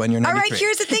 93, Gwen. You're 93. All right,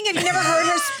 here's the thing. Have you never heard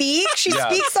her speak? She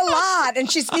speaks a lot,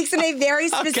 and she speaks in a very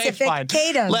specific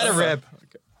cadence. Let her rip.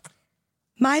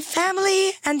 My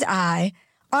family and I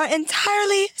are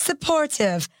entirely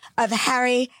supportive of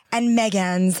Harry and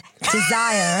Meghan's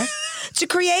desire to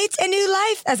create a new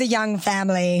life as a young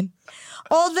family.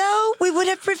 Although we would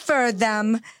have preferred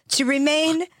them to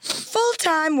remain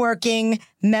full-time working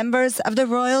members of the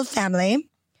royal family,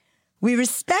 we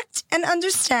respect and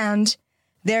understand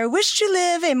their wish to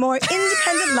live a more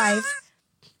independent life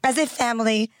as a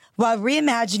family while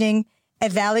reimagining a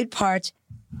valued part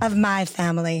of my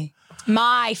family.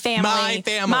 My family. My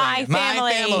family. My family.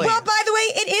 My family. Well, by the way,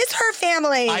 it is her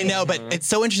family. I know, but it's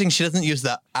so interesting. She doesn't use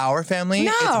the our family.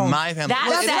 No. It's my family.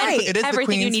 That's right. It is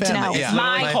everything the Queen's you need to family. know. Yeah.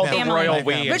 My called the family. royal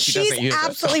we, and But she doesn't she's use it.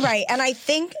 absolutely right. And I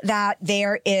think that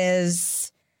there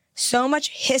is so much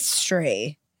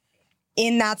history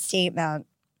in that statement.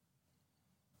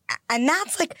 And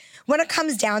that's like, when it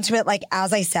comes down to it, like,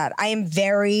 as I said, I am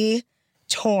very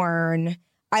torn.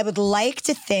 I would like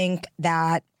to think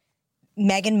that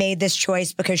Meghan made this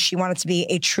choice because she wanted to be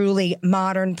a truly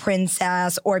modern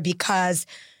princess, or because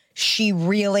she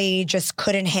really just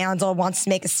couldn't handle, wants to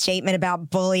make a statement about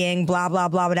bullying, blah, blah,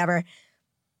 blah, whatever.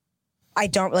 I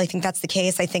don't really think that's the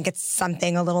case. I think it's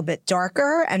something a little bit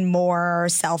darker and more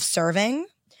self-serving.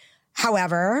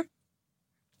 However,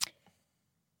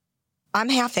 I'm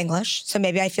half English, so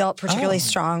maybe I feel particularly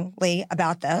strongly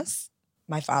about this.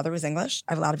 My father was English.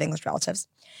 I have a lot of English relatives.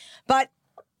 But,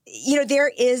 you know,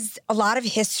 there is a lot of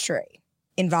history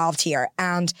involved here.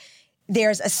 And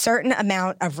there's a certain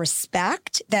amount of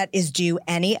respect that is due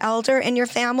any elder in your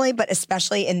family, but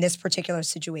especially in this particular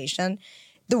situation,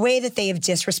 the way that they have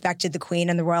disrespected the Queen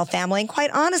and the royal family. And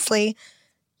quite honestly,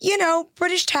 you know,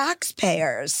 British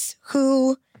taxpayers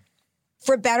who,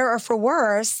 for better or for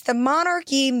worse, the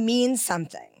monarchy means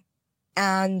something.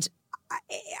 And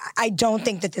I don't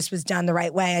think that this was done the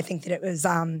right way. I think that it was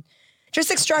just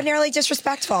extraordinarily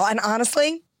disrespectful. And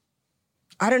honestly,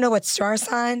 I don't know what star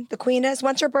sign the Queen is.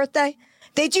 When's her birthday?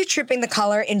 They do Trooping the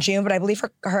Color in June, but I believe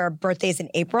her birthday's in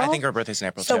April. I think her birthday's in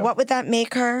April, So too. what would that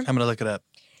make her? I'm going to look it up.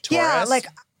 Yeah, Taurus? like,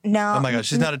 no. Oh my gosh,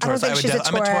 she's not a Taurus. I don't think she's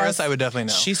I'm a Taurus. I would definitely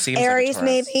know. She seems Aries, like a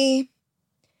Taurus. maybe.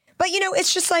 But, you know,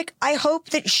 it's just like, I hope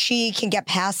that she can get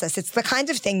past this. It's the kind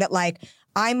of thing that, like,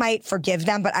 I might forgive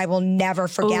them, but I will never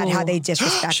forget how they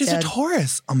disrespected. She's a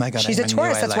Taurus. Oh my God. She's a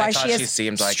Taurus. That's why thought she she is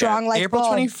seemed like strong it. like April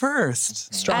bull.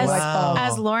 21st. Strong like bull.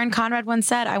 As Lauren Conrad once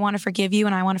said, I want to forgive you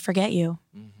and I want to forget you.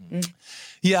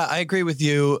 Yeah, I agree with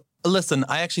you. Listen,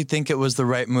 I actually think it was the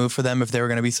right move for them if they were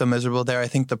going to be so miserable there. I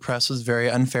think the press was very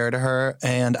unfair to her.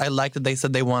 And I like that they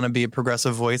said they want to be a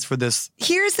progressive voice for this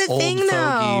Here's the old thing, fogey,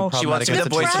 though. She wants to be the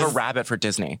problematic voice of a press- rabbit for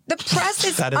Disney. The press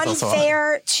is That is also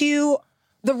unfair to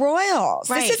the royals.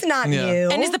 Right. This is not Yeah. new.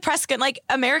 And is the press good? Like,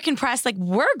 American press, like,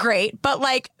 we're great, but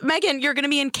like, Meghan, you're going to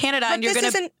be in Canada But and you're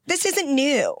going to. this isn't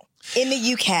new in the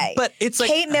UK. But it's like-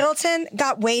 Kate Middleton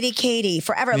got Waity Katie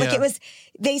forever. Like, Yeah. it was,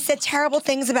 they said terrible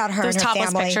things about her There's and her topless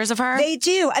family. pictures of her? They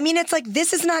do. I mean, it's like,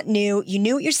 this is not new. You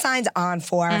knew what you signed on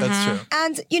for. That's true.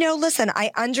 And, you know, listen, I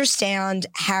understand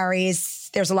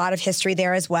there's a lot of history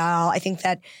there as well. I think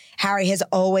that Harry has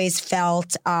always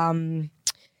felt,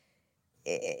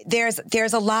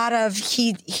 there's a lot of,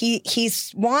 he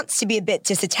wants to be a bit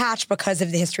disattached because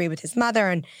of the history with his mother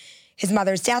and his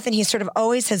mother's death. And he sort of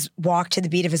always has walked to the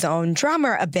beat of his own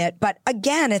drummer a bit. But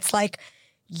again, it's like,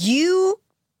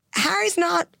 Harry's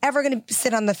not ever going to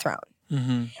sit on the throne.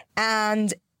 Mm-hmm.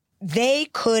 And they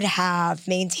could have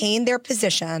maintained their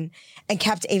position and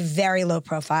kept a very low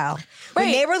profile. When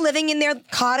Right. they were living in their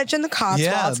cottage in the Cotswolds,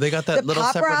 Yeah, they got that the little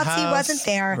separate paparazzi house. wasn't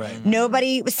there. Right.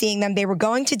 Nobody was seeing them. They were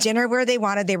going to dinner where they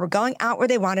wanted. They were going out where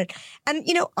they wanted. And,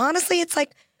 you know, honestly, it's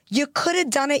like, you could have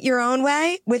done it your own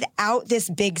way without this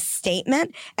big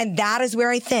statement. And that is where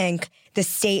I think the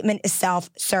statement is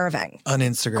self-serving. On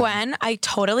Instagram. Gwen, I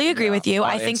totally agree with you. on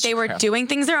I think they were Instagram. doing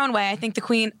things their own way. I think the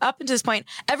Queen, up until this point,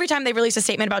 every time they released a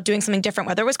statement about doing something different,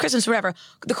 whether it was Christmas or whatever,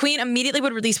 the Queen immediately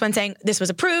would release one saying, this was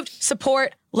approved,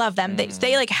 support, love them.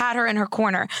 They like had her in her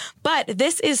corner. But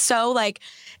this is so like,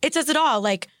 it says it all.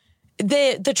 Like,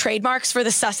 the trademarks for the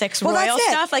Sussex royal that's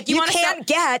it. stuff. Like, you want to can't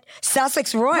get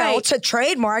Sussex royal Right. to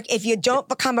trademark if you don't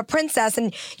become a princess,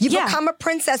 and you Yeah. become a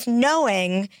princess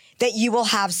knowing that you will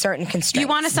have certain constraints. You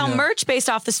want to sell merch based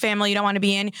off this family you don't want to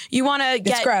be in. You want to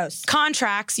get gross.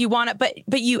 contracts. You want to,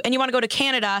 but you want to go to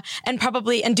Canada and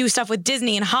probably do stuff with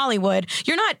Disney and Hollywood.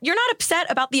 You're not upset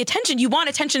about the attention. You want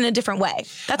attention in a different way.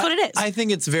 That's what it is. I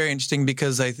think it's very interesting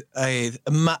because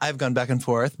I've gone back and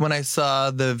forth. When I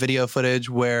saw the video footage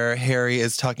where Harry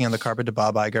is talking on the carpet to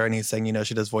Bob Iger and he's saying, you know,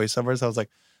 she does voiceovers, I was like,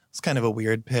 it's kind of a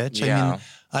weird pitch. I Yeah. mean,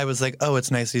 I was like, oh, it's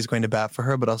nice that he's going to bat for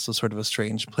her, but also sort of a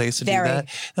strange place to Very. do that.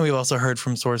 And we've also heard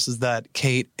from sources that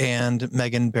Kate and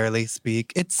Meghan barely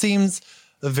speak. It seems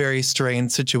a very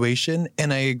strained situation.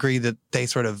 And I agree that they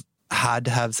sort of had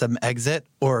to have some exit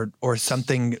or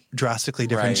something drastically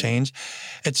different Right. change.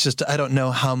 It's just, I don't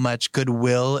know how much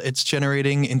goodwill it's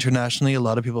generating internationally. A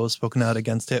lot of people have spoken out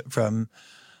against it, from,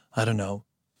 I don't know,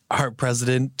 our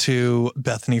president to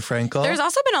Bethany Frankel. There's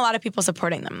also been a lot of people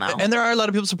supporting them, though. And there are a lot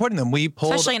of people supporting them. We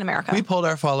polled, Especially in America. We polled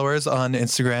our followers on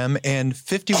Instagram, and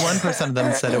 51% of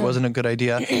them said it wasn't a good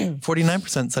idea.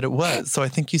 49% said it was. So I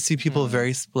think you see people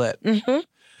very split.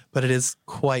 but it is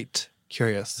quite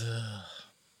curious.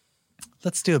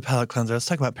 Let's do a palate cleanser. Let's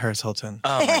talk about Paris Hilton.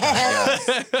 Oh my God,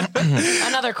 yes.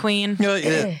 Another queen.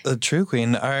 A true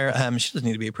queen. She doesn't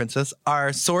need to be a princess.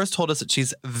 Our source told us that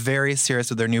she's very serious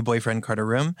with her new boyfriend, Carter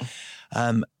Room.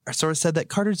 Our source said that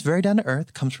Carter's very down to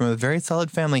earth, comes from a very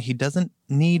solid family. He doesn't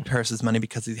need Paris's money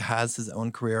because he has his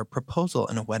own career. A proposal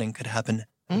and a wedding could happen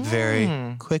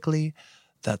very quickly.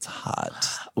 That's hot.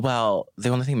 Well, the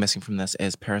only thing missing from this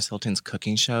is Paris Hilton's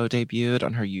cooking show debuted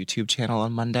on her YouTube channel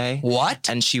on Monday. What?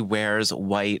 And she wears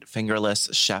white fingerless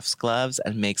chef's gloves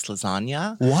and makes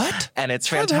lasagna. What? And it's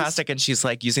fantastic. And she's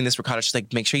like using this ricotta. She's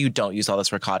like, make sure you don't use all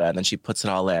this ricotta. And then she puts it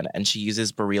all in. And she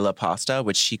uses Barilla pasta,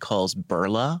 which she calls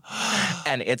burla.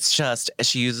 And it's just,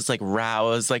 she uses like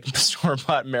Rao's like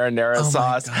store-bought marinara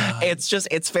sauce.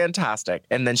 It's fantastic.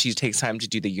 And then she takes time to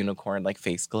do the unicorn like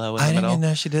face glow in the I middle. didn't even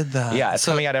know she did that. Yeah,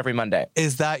 it's coming out every Monday.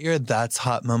 Is that your That's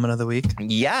Hot moment of the week?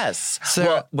 Yes. So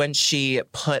well, when she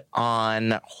put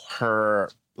on her,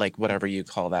 like, whatever you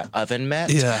call that, oven mitt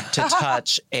to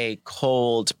touch a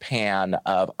cold pan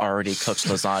of already cooked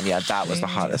lasagna, that was the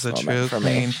hottest moment for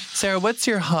me. Sarah, what's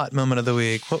your hot moment of the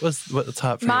week? What's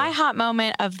hot for you? My hot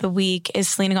moment of the week is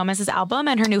Selena Gomez's album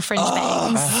and her new fringe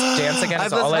bangs. Dance Again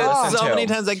is all I listen to. So many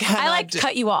times I cannot. I like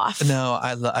cut you off. No,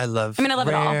 I love. I mean, I love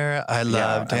Rare. it all. I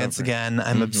love Dance Again.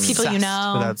 I'm obsessed People You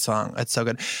Know. with that song. It's so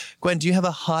good. Gwen, do you have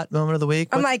a hot moment of the week?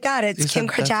 Oh my God, it's Kim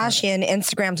Kardashian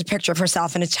Instagrammed a picture of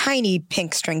herself in a tiny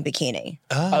pink string bikini.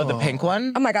 Oh, the pink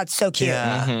one? Oh my God, so cute.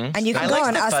 Yeah. And you can go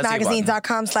on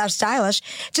usmagazine.com/stylish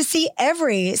to see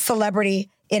every celebrity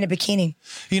in a bikini.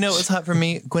 You know what was hot for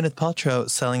me? Gwyneth Paltrow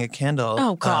selling a candle.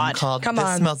 Oh, God. Called Come This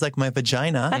on. Smells Like My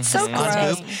Vagina. That's so On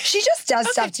gross. Goop. She just does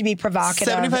stuff to be provocative.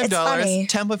 $75, It's funny.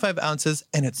 10.5 ounces,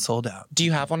 and it's sold out. Do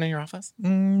you have one in your office?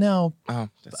 No. Oh,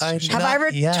 that's I- too shitty. Have I ever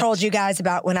yet. told you guys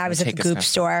about when I was at the Take a Goop sniff.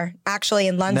 store, actually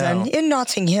in London, No. in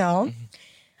Notting Hill?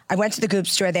 I went to the Goop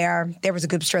store there. There was a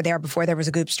Goop store there before there was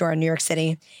a Goop store in New York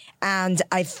City. And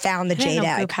I found the didn't jade know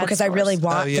egg Goop had because I really stores.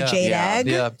 want Oh, yeah. the jade Yeah. egg.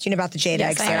 Yeah. Do you know about the jade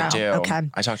Yes, egg, I Sarah? I do. Okay.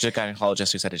 I talked to a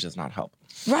gynecologist who said it does not help.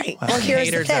 Right. Well, here's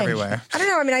Haters the thing. everywhere. I don't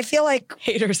know. I mean, I feel like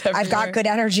Haters everywhere. I've got good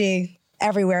energy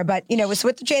everywhere, but you know, it was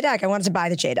with the jade egg. I wanted to buy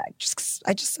the jade egg.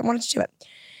 I wanted to do it.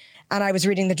 And I was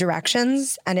reading the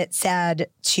directions and it said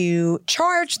to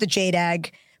charge the jade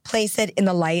egg, place it in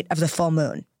the light of the full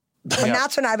moon. And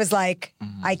that's when I was like,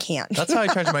 I can't. That's how I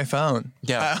charge my phone.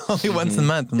 Yeah. Only once a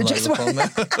month. Just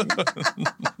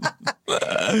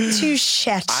too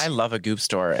shit. I love a Goop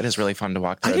store. It is really fun to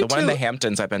walk through. do The one in too. the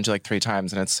Hamptons I've been to like 3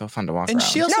 times, and it's so fun to walk And around.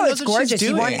 she also No, knows it's what she's gorgeous.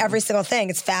 You want doing. every single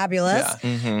thing. It's fabulous.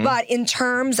 Yeah. But in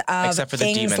terms of Except for the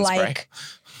things demon spray.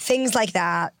 things like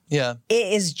that, Yeah.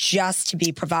 it is just to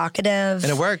be provocative.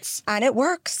 And it works. And it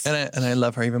works. And I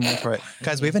love her even more for it.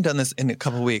 Guys, we haven't done this in a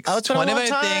couple weeks. Oh, it's been a long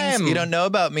 25 things time. you don't know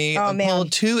about me. Oh, I man.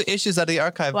 pulled 2 issues out of the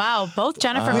archive. Wow, both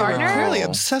Jennifer We were Gardner. clearly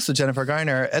obsessed with Jennifer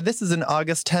Garner. This is an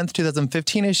August 10th,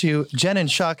 2015 issue. Jen in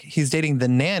shock. He's dating the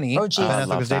nanny. Oh, geez. Ben I Affleck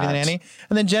love was dating the that. nanny.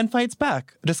 And then Jen fights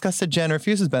back. Discussed that Jen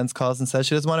refuses Ben's calls and says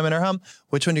she doesn't want him in her home.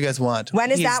 Which one do you guys want? When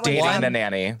is He's that one? dating done? the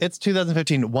nanny. It's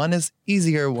 2015. One is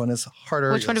easier, one is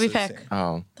harder. Which one do we You'll pick? see.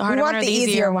 Oh. The We harder one want or the the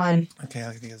easier one. Okay,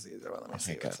 I think it's the easier one. Let me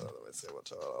see. good.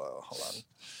 Hold on.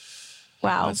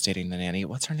 Wow. What's dating the nanny?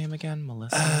 What's her name again?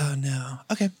 Melissa? Oh, no.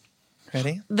 Okay.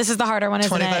 Ready? This is the harder one, isn't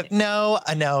 25. it? No,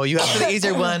 no. You have the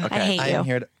easier one. I hate I'm you.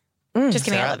 here to. Just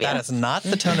kidding, I Sarah, love you. that is not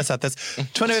the tone to set this.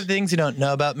 25 things you don't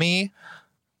know about me.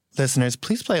 Listeners,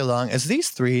 please play along as these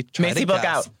 3 try Macy to book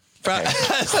guess. out.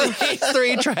 These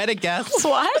 3 try to guess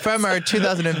What? from our August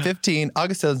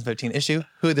 2015 issue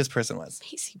who this person was.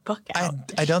 Pacey book out.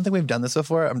 I don't think we've done this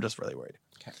before. I'm just really worried.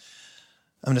 Okay.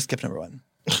 I'm going to skip number 1.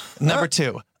 Number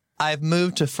 2. I've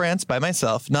moved to France by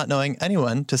myself, not knowing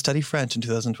anyone, to study French in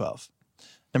 2012.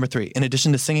 Number 3. In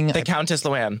addition to singing, The Countess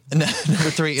Luann. Number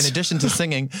 3. In addition to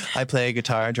singing, I play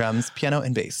guitar, drums, piano,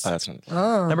 and bass. Oh, that's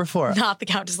not. Number 4. Not the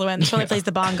Countess Luann. She only plays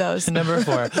the bongos. Number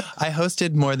 4. I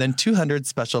hosted more than 200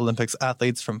 Special Olympics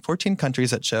athletes from 14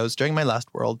 countries at shows during my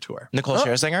last world tour. Nicole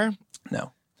Scherzinger.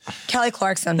 No. Kelly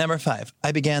Clarkson. Number 5.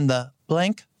 I began the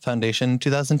Blank Foundation in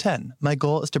 2010. My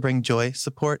goal is to bring joy,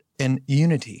 support, and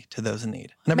unity to those in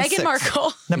need. Number Meghan 6.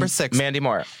 Markle. Number 6. Mandy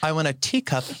Moore. I want a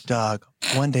teacup dog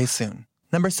one day soon.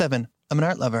 Number 7. I'm an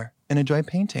art lover and enjoy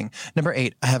painting. Number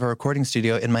 8. I have a recording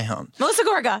studio in my home. Melissa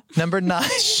Gorga.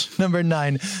 Number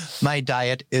 9. My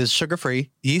diet is sugar-free,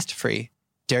 yeast-free,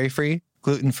 dairy-free,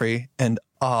 gluten-free, and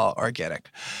all organic.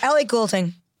 Ellie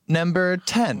Goulding. Number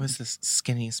 10. Who is this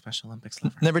skinny Special Olympics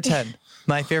lover? Number 10.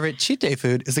 My favorite cheat day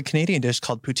food is a Canadian dish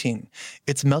called poutine.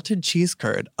 It's melted cheese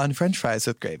curd on French fries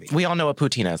with gravy. We all know what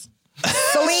poutine is.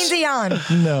 Celine Dion.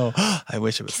 No, I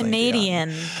wish it was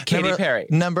Canadian. Katy Perry.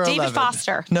 Number David 11.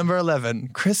 Foster. Number 11.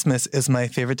 Christmas is my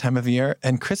favorite time of year,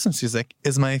 and Christmas music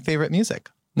is my favorite music.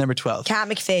 Number 12. Kat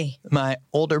McPhee. My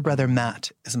older brother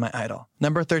Matt is my idol.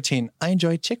 Number 13. I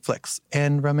enjoy chick flicks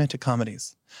and romantic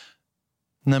comedies.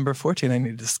 Number 14. I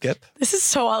need to skip. This is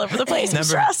so all over the place. I'm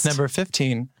stressed. Number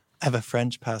 15. I have a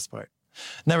French passport.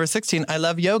 Number 16. I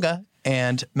love yoga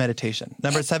and meditation.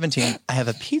 Number 17. I have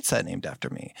a pizza named after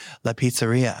me. La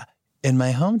Pizzeria in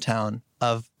my hometown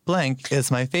of blank is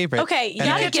my favorite. Okay, you And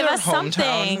gotta I- give us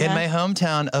something. in my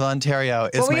hometown of Ontario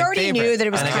is Well, we my already favorite. knew that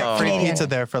it was and I get free Canadian. pizza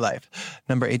there for life.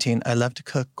 Number 18, I love to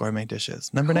cook gourmet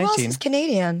dishes. Number Who else 19, is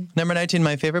Canadian? Number 19,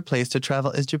 my favorite place to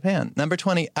travel is Japan. Number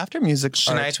 20, after music,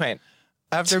 Shania art, Twain.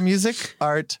 after music,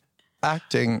 art,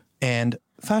 acting, and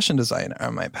fashion design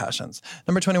are my passions.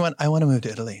 Number 21, I want to move to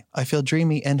Italy. I feel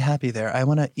dreamy and happy there. I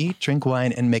want to eat, drink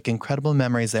wine, and make incredible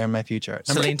memories there in my future.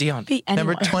 Celine Dion. Be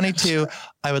Number anyone. 22,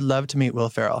 I would love to meet Will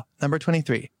Ferrell. Number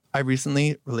 23, I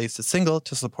recently released a single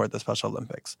to support the Special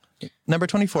Olympics. Number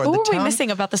 24, Who the were we town. missing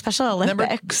about the Special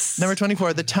Olympics? Number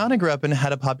 24, the town I grew up in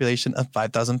had a population of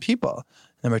 5,000 people.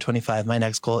 Number 25, my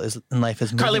next goal in life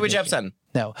is movie Carly Rae making. Jepsen.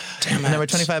 No. Number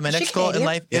 25, my She next goal in Canadian?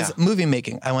 life is movie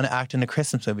making. I want to act in a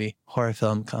Christmas movie, horror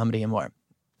film, comedy, and more.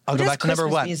 I'll go What is back to number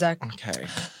Christmas 1. Music? Okay.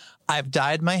 I've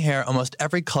dyed my hair almost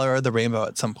every color of the rainbow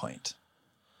at some point.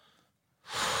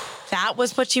 That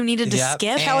was what you needed to Yep.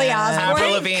 skip? Kelly And- Osbourne.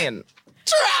 Avril Lavigne.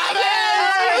 Travis!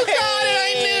 Oh, God,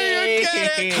 I knew you were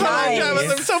good. Come on, Nice.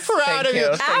 Travis. I'm so proud of you.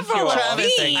 Avril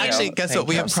Lavigne. Actually, guess what?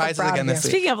 We have prizes proud again of this you.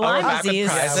 week. Speaking of Oh, we're Lyme back with disease.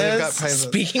 prizes. Yeah, we've got prizes.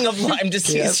 Speaking of Lyme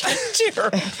disease,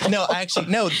 terrible. No,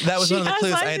 that was She one of the has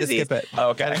clues. Lyme I had to disease. skip it. Oh,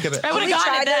 okay. I had to skip it. I would Can have we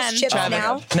gotten try it those then. chips Oh my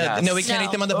now? God. No, Yes. no, we can't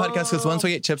eat them on the podcast because once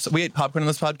we ate chips, we ate popcorn on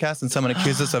this podcast, and someone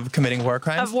accused us of committing war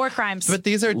crimes. Of war crimes. But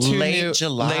these are two Late new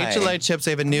July. late July chips.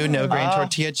 They have a new no grain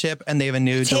tortilla chip, and they have a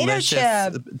new Potato delicious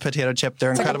chip. potato chip.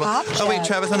 They're like a incredible. pop Oh wait, chip.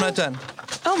 Travis, I'm not done.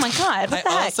 Oh my God, what the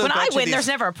heck? also When got I you win, these- there's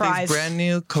never a prize. These brand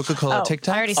new Coca-Cola Oh, TikToks.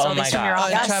 I already stole Oh my these from your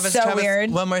God. office. That's so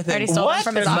weird. One more I already thing. stole them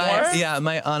from his There's office. more? Yeah,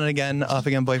 my on and again, off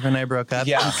again boyfriend and I broke up.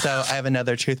 Yeah. And so I have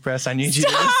another toothbrush I need you to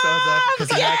dispose of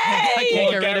because I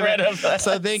can't get rid of it.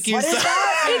 So thank you What so is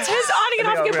that? It's his on and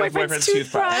off Every again boyfriend's toothbrush.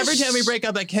 toothbrush. Every time we break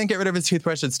up, I can't get rid of his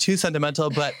toothbrush. It's too sentimental.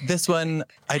 But this one,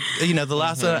 the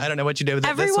last one, I don't know what you did with it.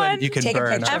 This Everyone, one, you can take a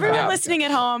burn. picture. Everyone Yeah. listening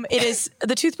at home,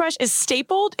 the toothbrush is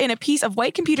stapled in a piece of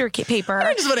white computer paper.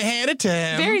 I just want to hand it to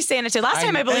him. Very sanitary. Last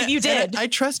time I believe you did. I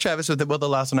trust Travis with it. Well, the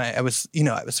last one, I was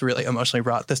really emotionally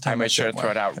wrought. This time I made sure to didn't throw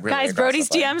work. it out really Guys, Brody's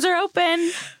aggressively. DMs are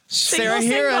open. Sarah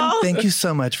Single, Heron, single. thank you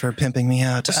so much for pimping me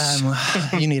out.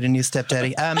 You need a new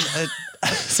stepdaddy.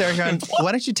 Sarah Heron,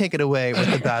 why don't you take it away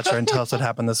with The Bachelor and tell us what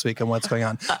happened this week and what's going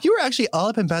on? You were actually all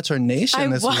up in Bachelor Nation I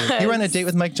this week. You were on a was. date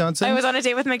with Mike Johnson. I was on a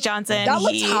date with Mick Johnson. That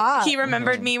looks hot. He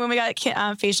remembered me when we got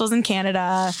facials in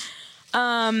Canada.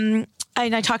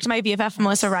 And I talked to my BFF,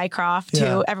 Melissa Rycroft,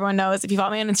 Yeah. who everyone knows. If you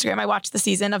follow me on Instagram, I watched the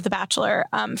season of The Bachelor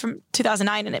from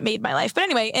 2009, and it made my life. But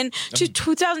anyway, in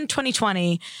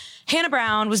 2020, Hannah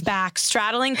Brown was back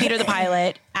straddling Peter the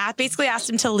pilot. Basically asked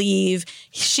him to leave.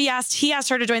 He asked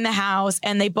her to join the house,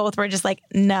 and they both were just like,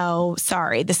 "No,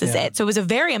 sorry, this is it." So it was a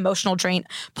very emotional,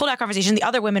 pulled out conversation. The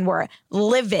other women were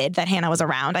livid that Hannah was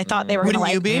around. I thought they were going to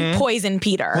Wouldn't you be? poison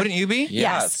Peter. Wouldn't you be?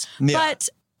 Yes. Yeah. But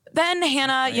then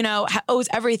Hannah, owes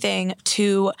everything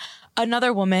to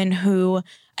another woman who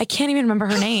I can't even remember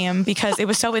her name because it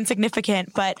was so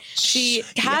insignificant, but she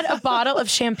had a bottle of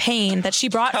champagne that she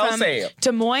brought Kelsey. from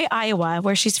Des Moines, Iowa,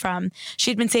 where she's from.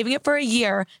 She'd been saving it for a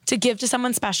year to give to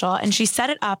someone special, and she set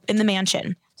it up in the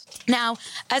mansion. Now,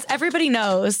 as everybody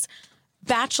knows,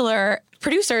 Bachelor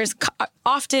producers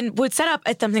often would set up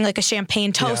at something like a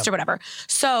champagne toast or whatever.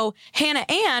 So Hannah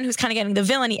Ann, who's kind of getting the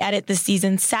villainy edit this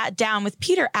season, sat down with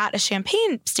Peter at a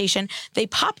champagne station. They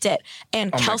popped it,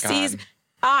 and Kelsey's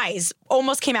eyes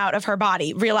almost came out of her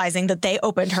body, realizing that they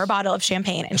opened her bottle of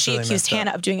champagne, and she really accused messed up.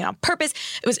 Hannah of doing it on purpose.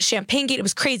 It was Champagnegate. It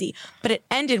was crazy, but it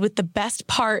ended with the best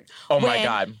part. Oh my when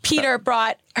God. Peter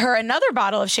brought her another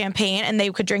bottle of champagne, and they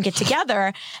could drink it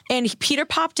together. And Peter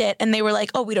popped it, and they were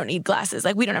like, "Oh, we don't need glasses.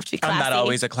 Like, we don't have to be classy." I'm not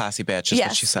always a classy bitch, is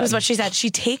what she said. was what she said.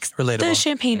 She takes the Relatable.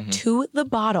 champagne to the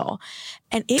bottle,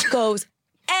 and it goes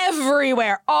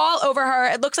everywhere, all over her.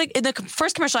 It looks like in the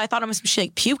first commercial, I thought almost she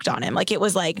puked on him. Like it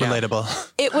was like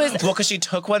Relatable. it was. Well, because she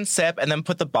took one sip and then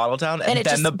put the bottle down, and it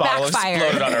then just the bottle backfired.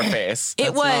 exploded on her face.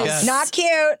 It was nice. Not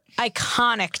cute.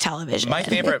 iconic television. My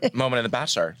favorite moment in The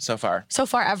Bachelor so far. so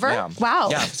far ever. Yeah. Wow.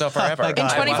 Yeah, so far ever. my God.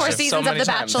 In I 24 watched it so seasons of many The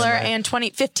times. Bachelor and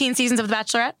 15 seasons of The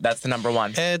Bachelorette. That's the number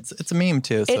one. It's a meme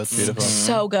too, so it's beautiful.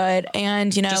 So good.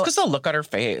 And Just because the look on her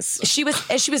face. she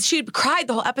had cried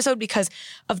the whole episode because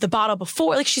of the bottle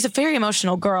before. like she's a very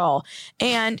emotional girl.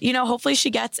 And, you know, hopefully she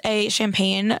gets a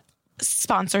champagne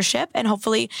sponsorship, and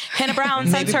hopefully Hannah Brown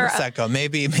sends her Prosecco,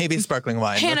 maybe sparkling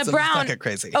wine. Hannah Let's Brown not get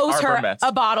crazy. owes her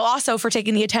a bottle also for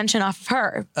taking the attention off of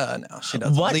her. No, she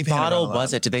doesn't. What Leave Hannah bottle Brown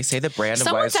was alone. it? Did they say the brand of why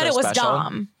Someone it's said so it was special?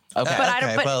 Dom. Okay.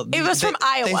 But it was from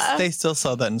Iowa. They still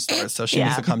sell that in stores, so she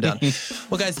needs to calm down.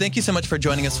 Well, guys, thank you so much for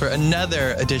joining us for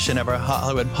another edition of our Hot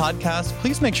Hollywood podcast.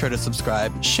 Please make sure to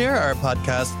subscribe, share our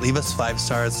podcast, leave us 5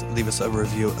 stars, leave us a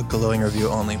review, a glowing review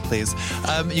only, please.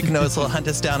 You can also hunt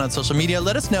us down on social media.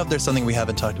 Let us know if there's something we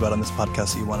haven't talked about on this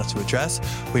podcast that you want us to address.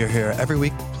 We are here every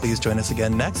week. Please join us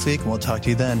again next week, and we'll talk to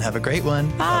you then. Have a great one.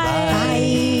 Bye.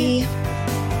 Bye.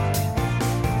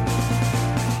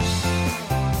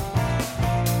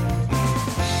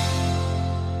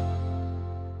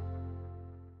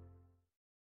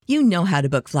 You know how to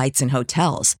book flights and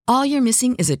hotels. All you're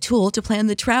missing is a tool to plan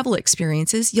the travel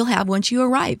experiences you'll have once you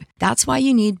arrive. That's why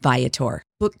you need Viator.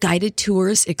 Book guided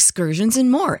tours, excursions,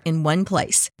 and more in one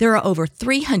place. There are over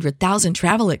 300,000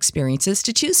 travel experiences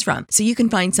to choose from, so you can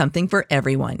find something for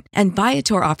everyone. And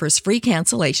Viator offers free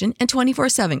cancellation and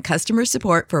 24/7 customer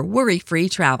support for worry-free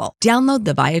travel. Download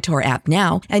the Viator app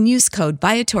now and use code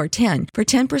Viator10 for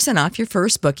 10% off your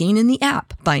first booking in the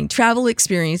app. Find travel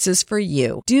experiences for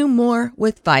you. Do more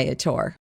with Viator.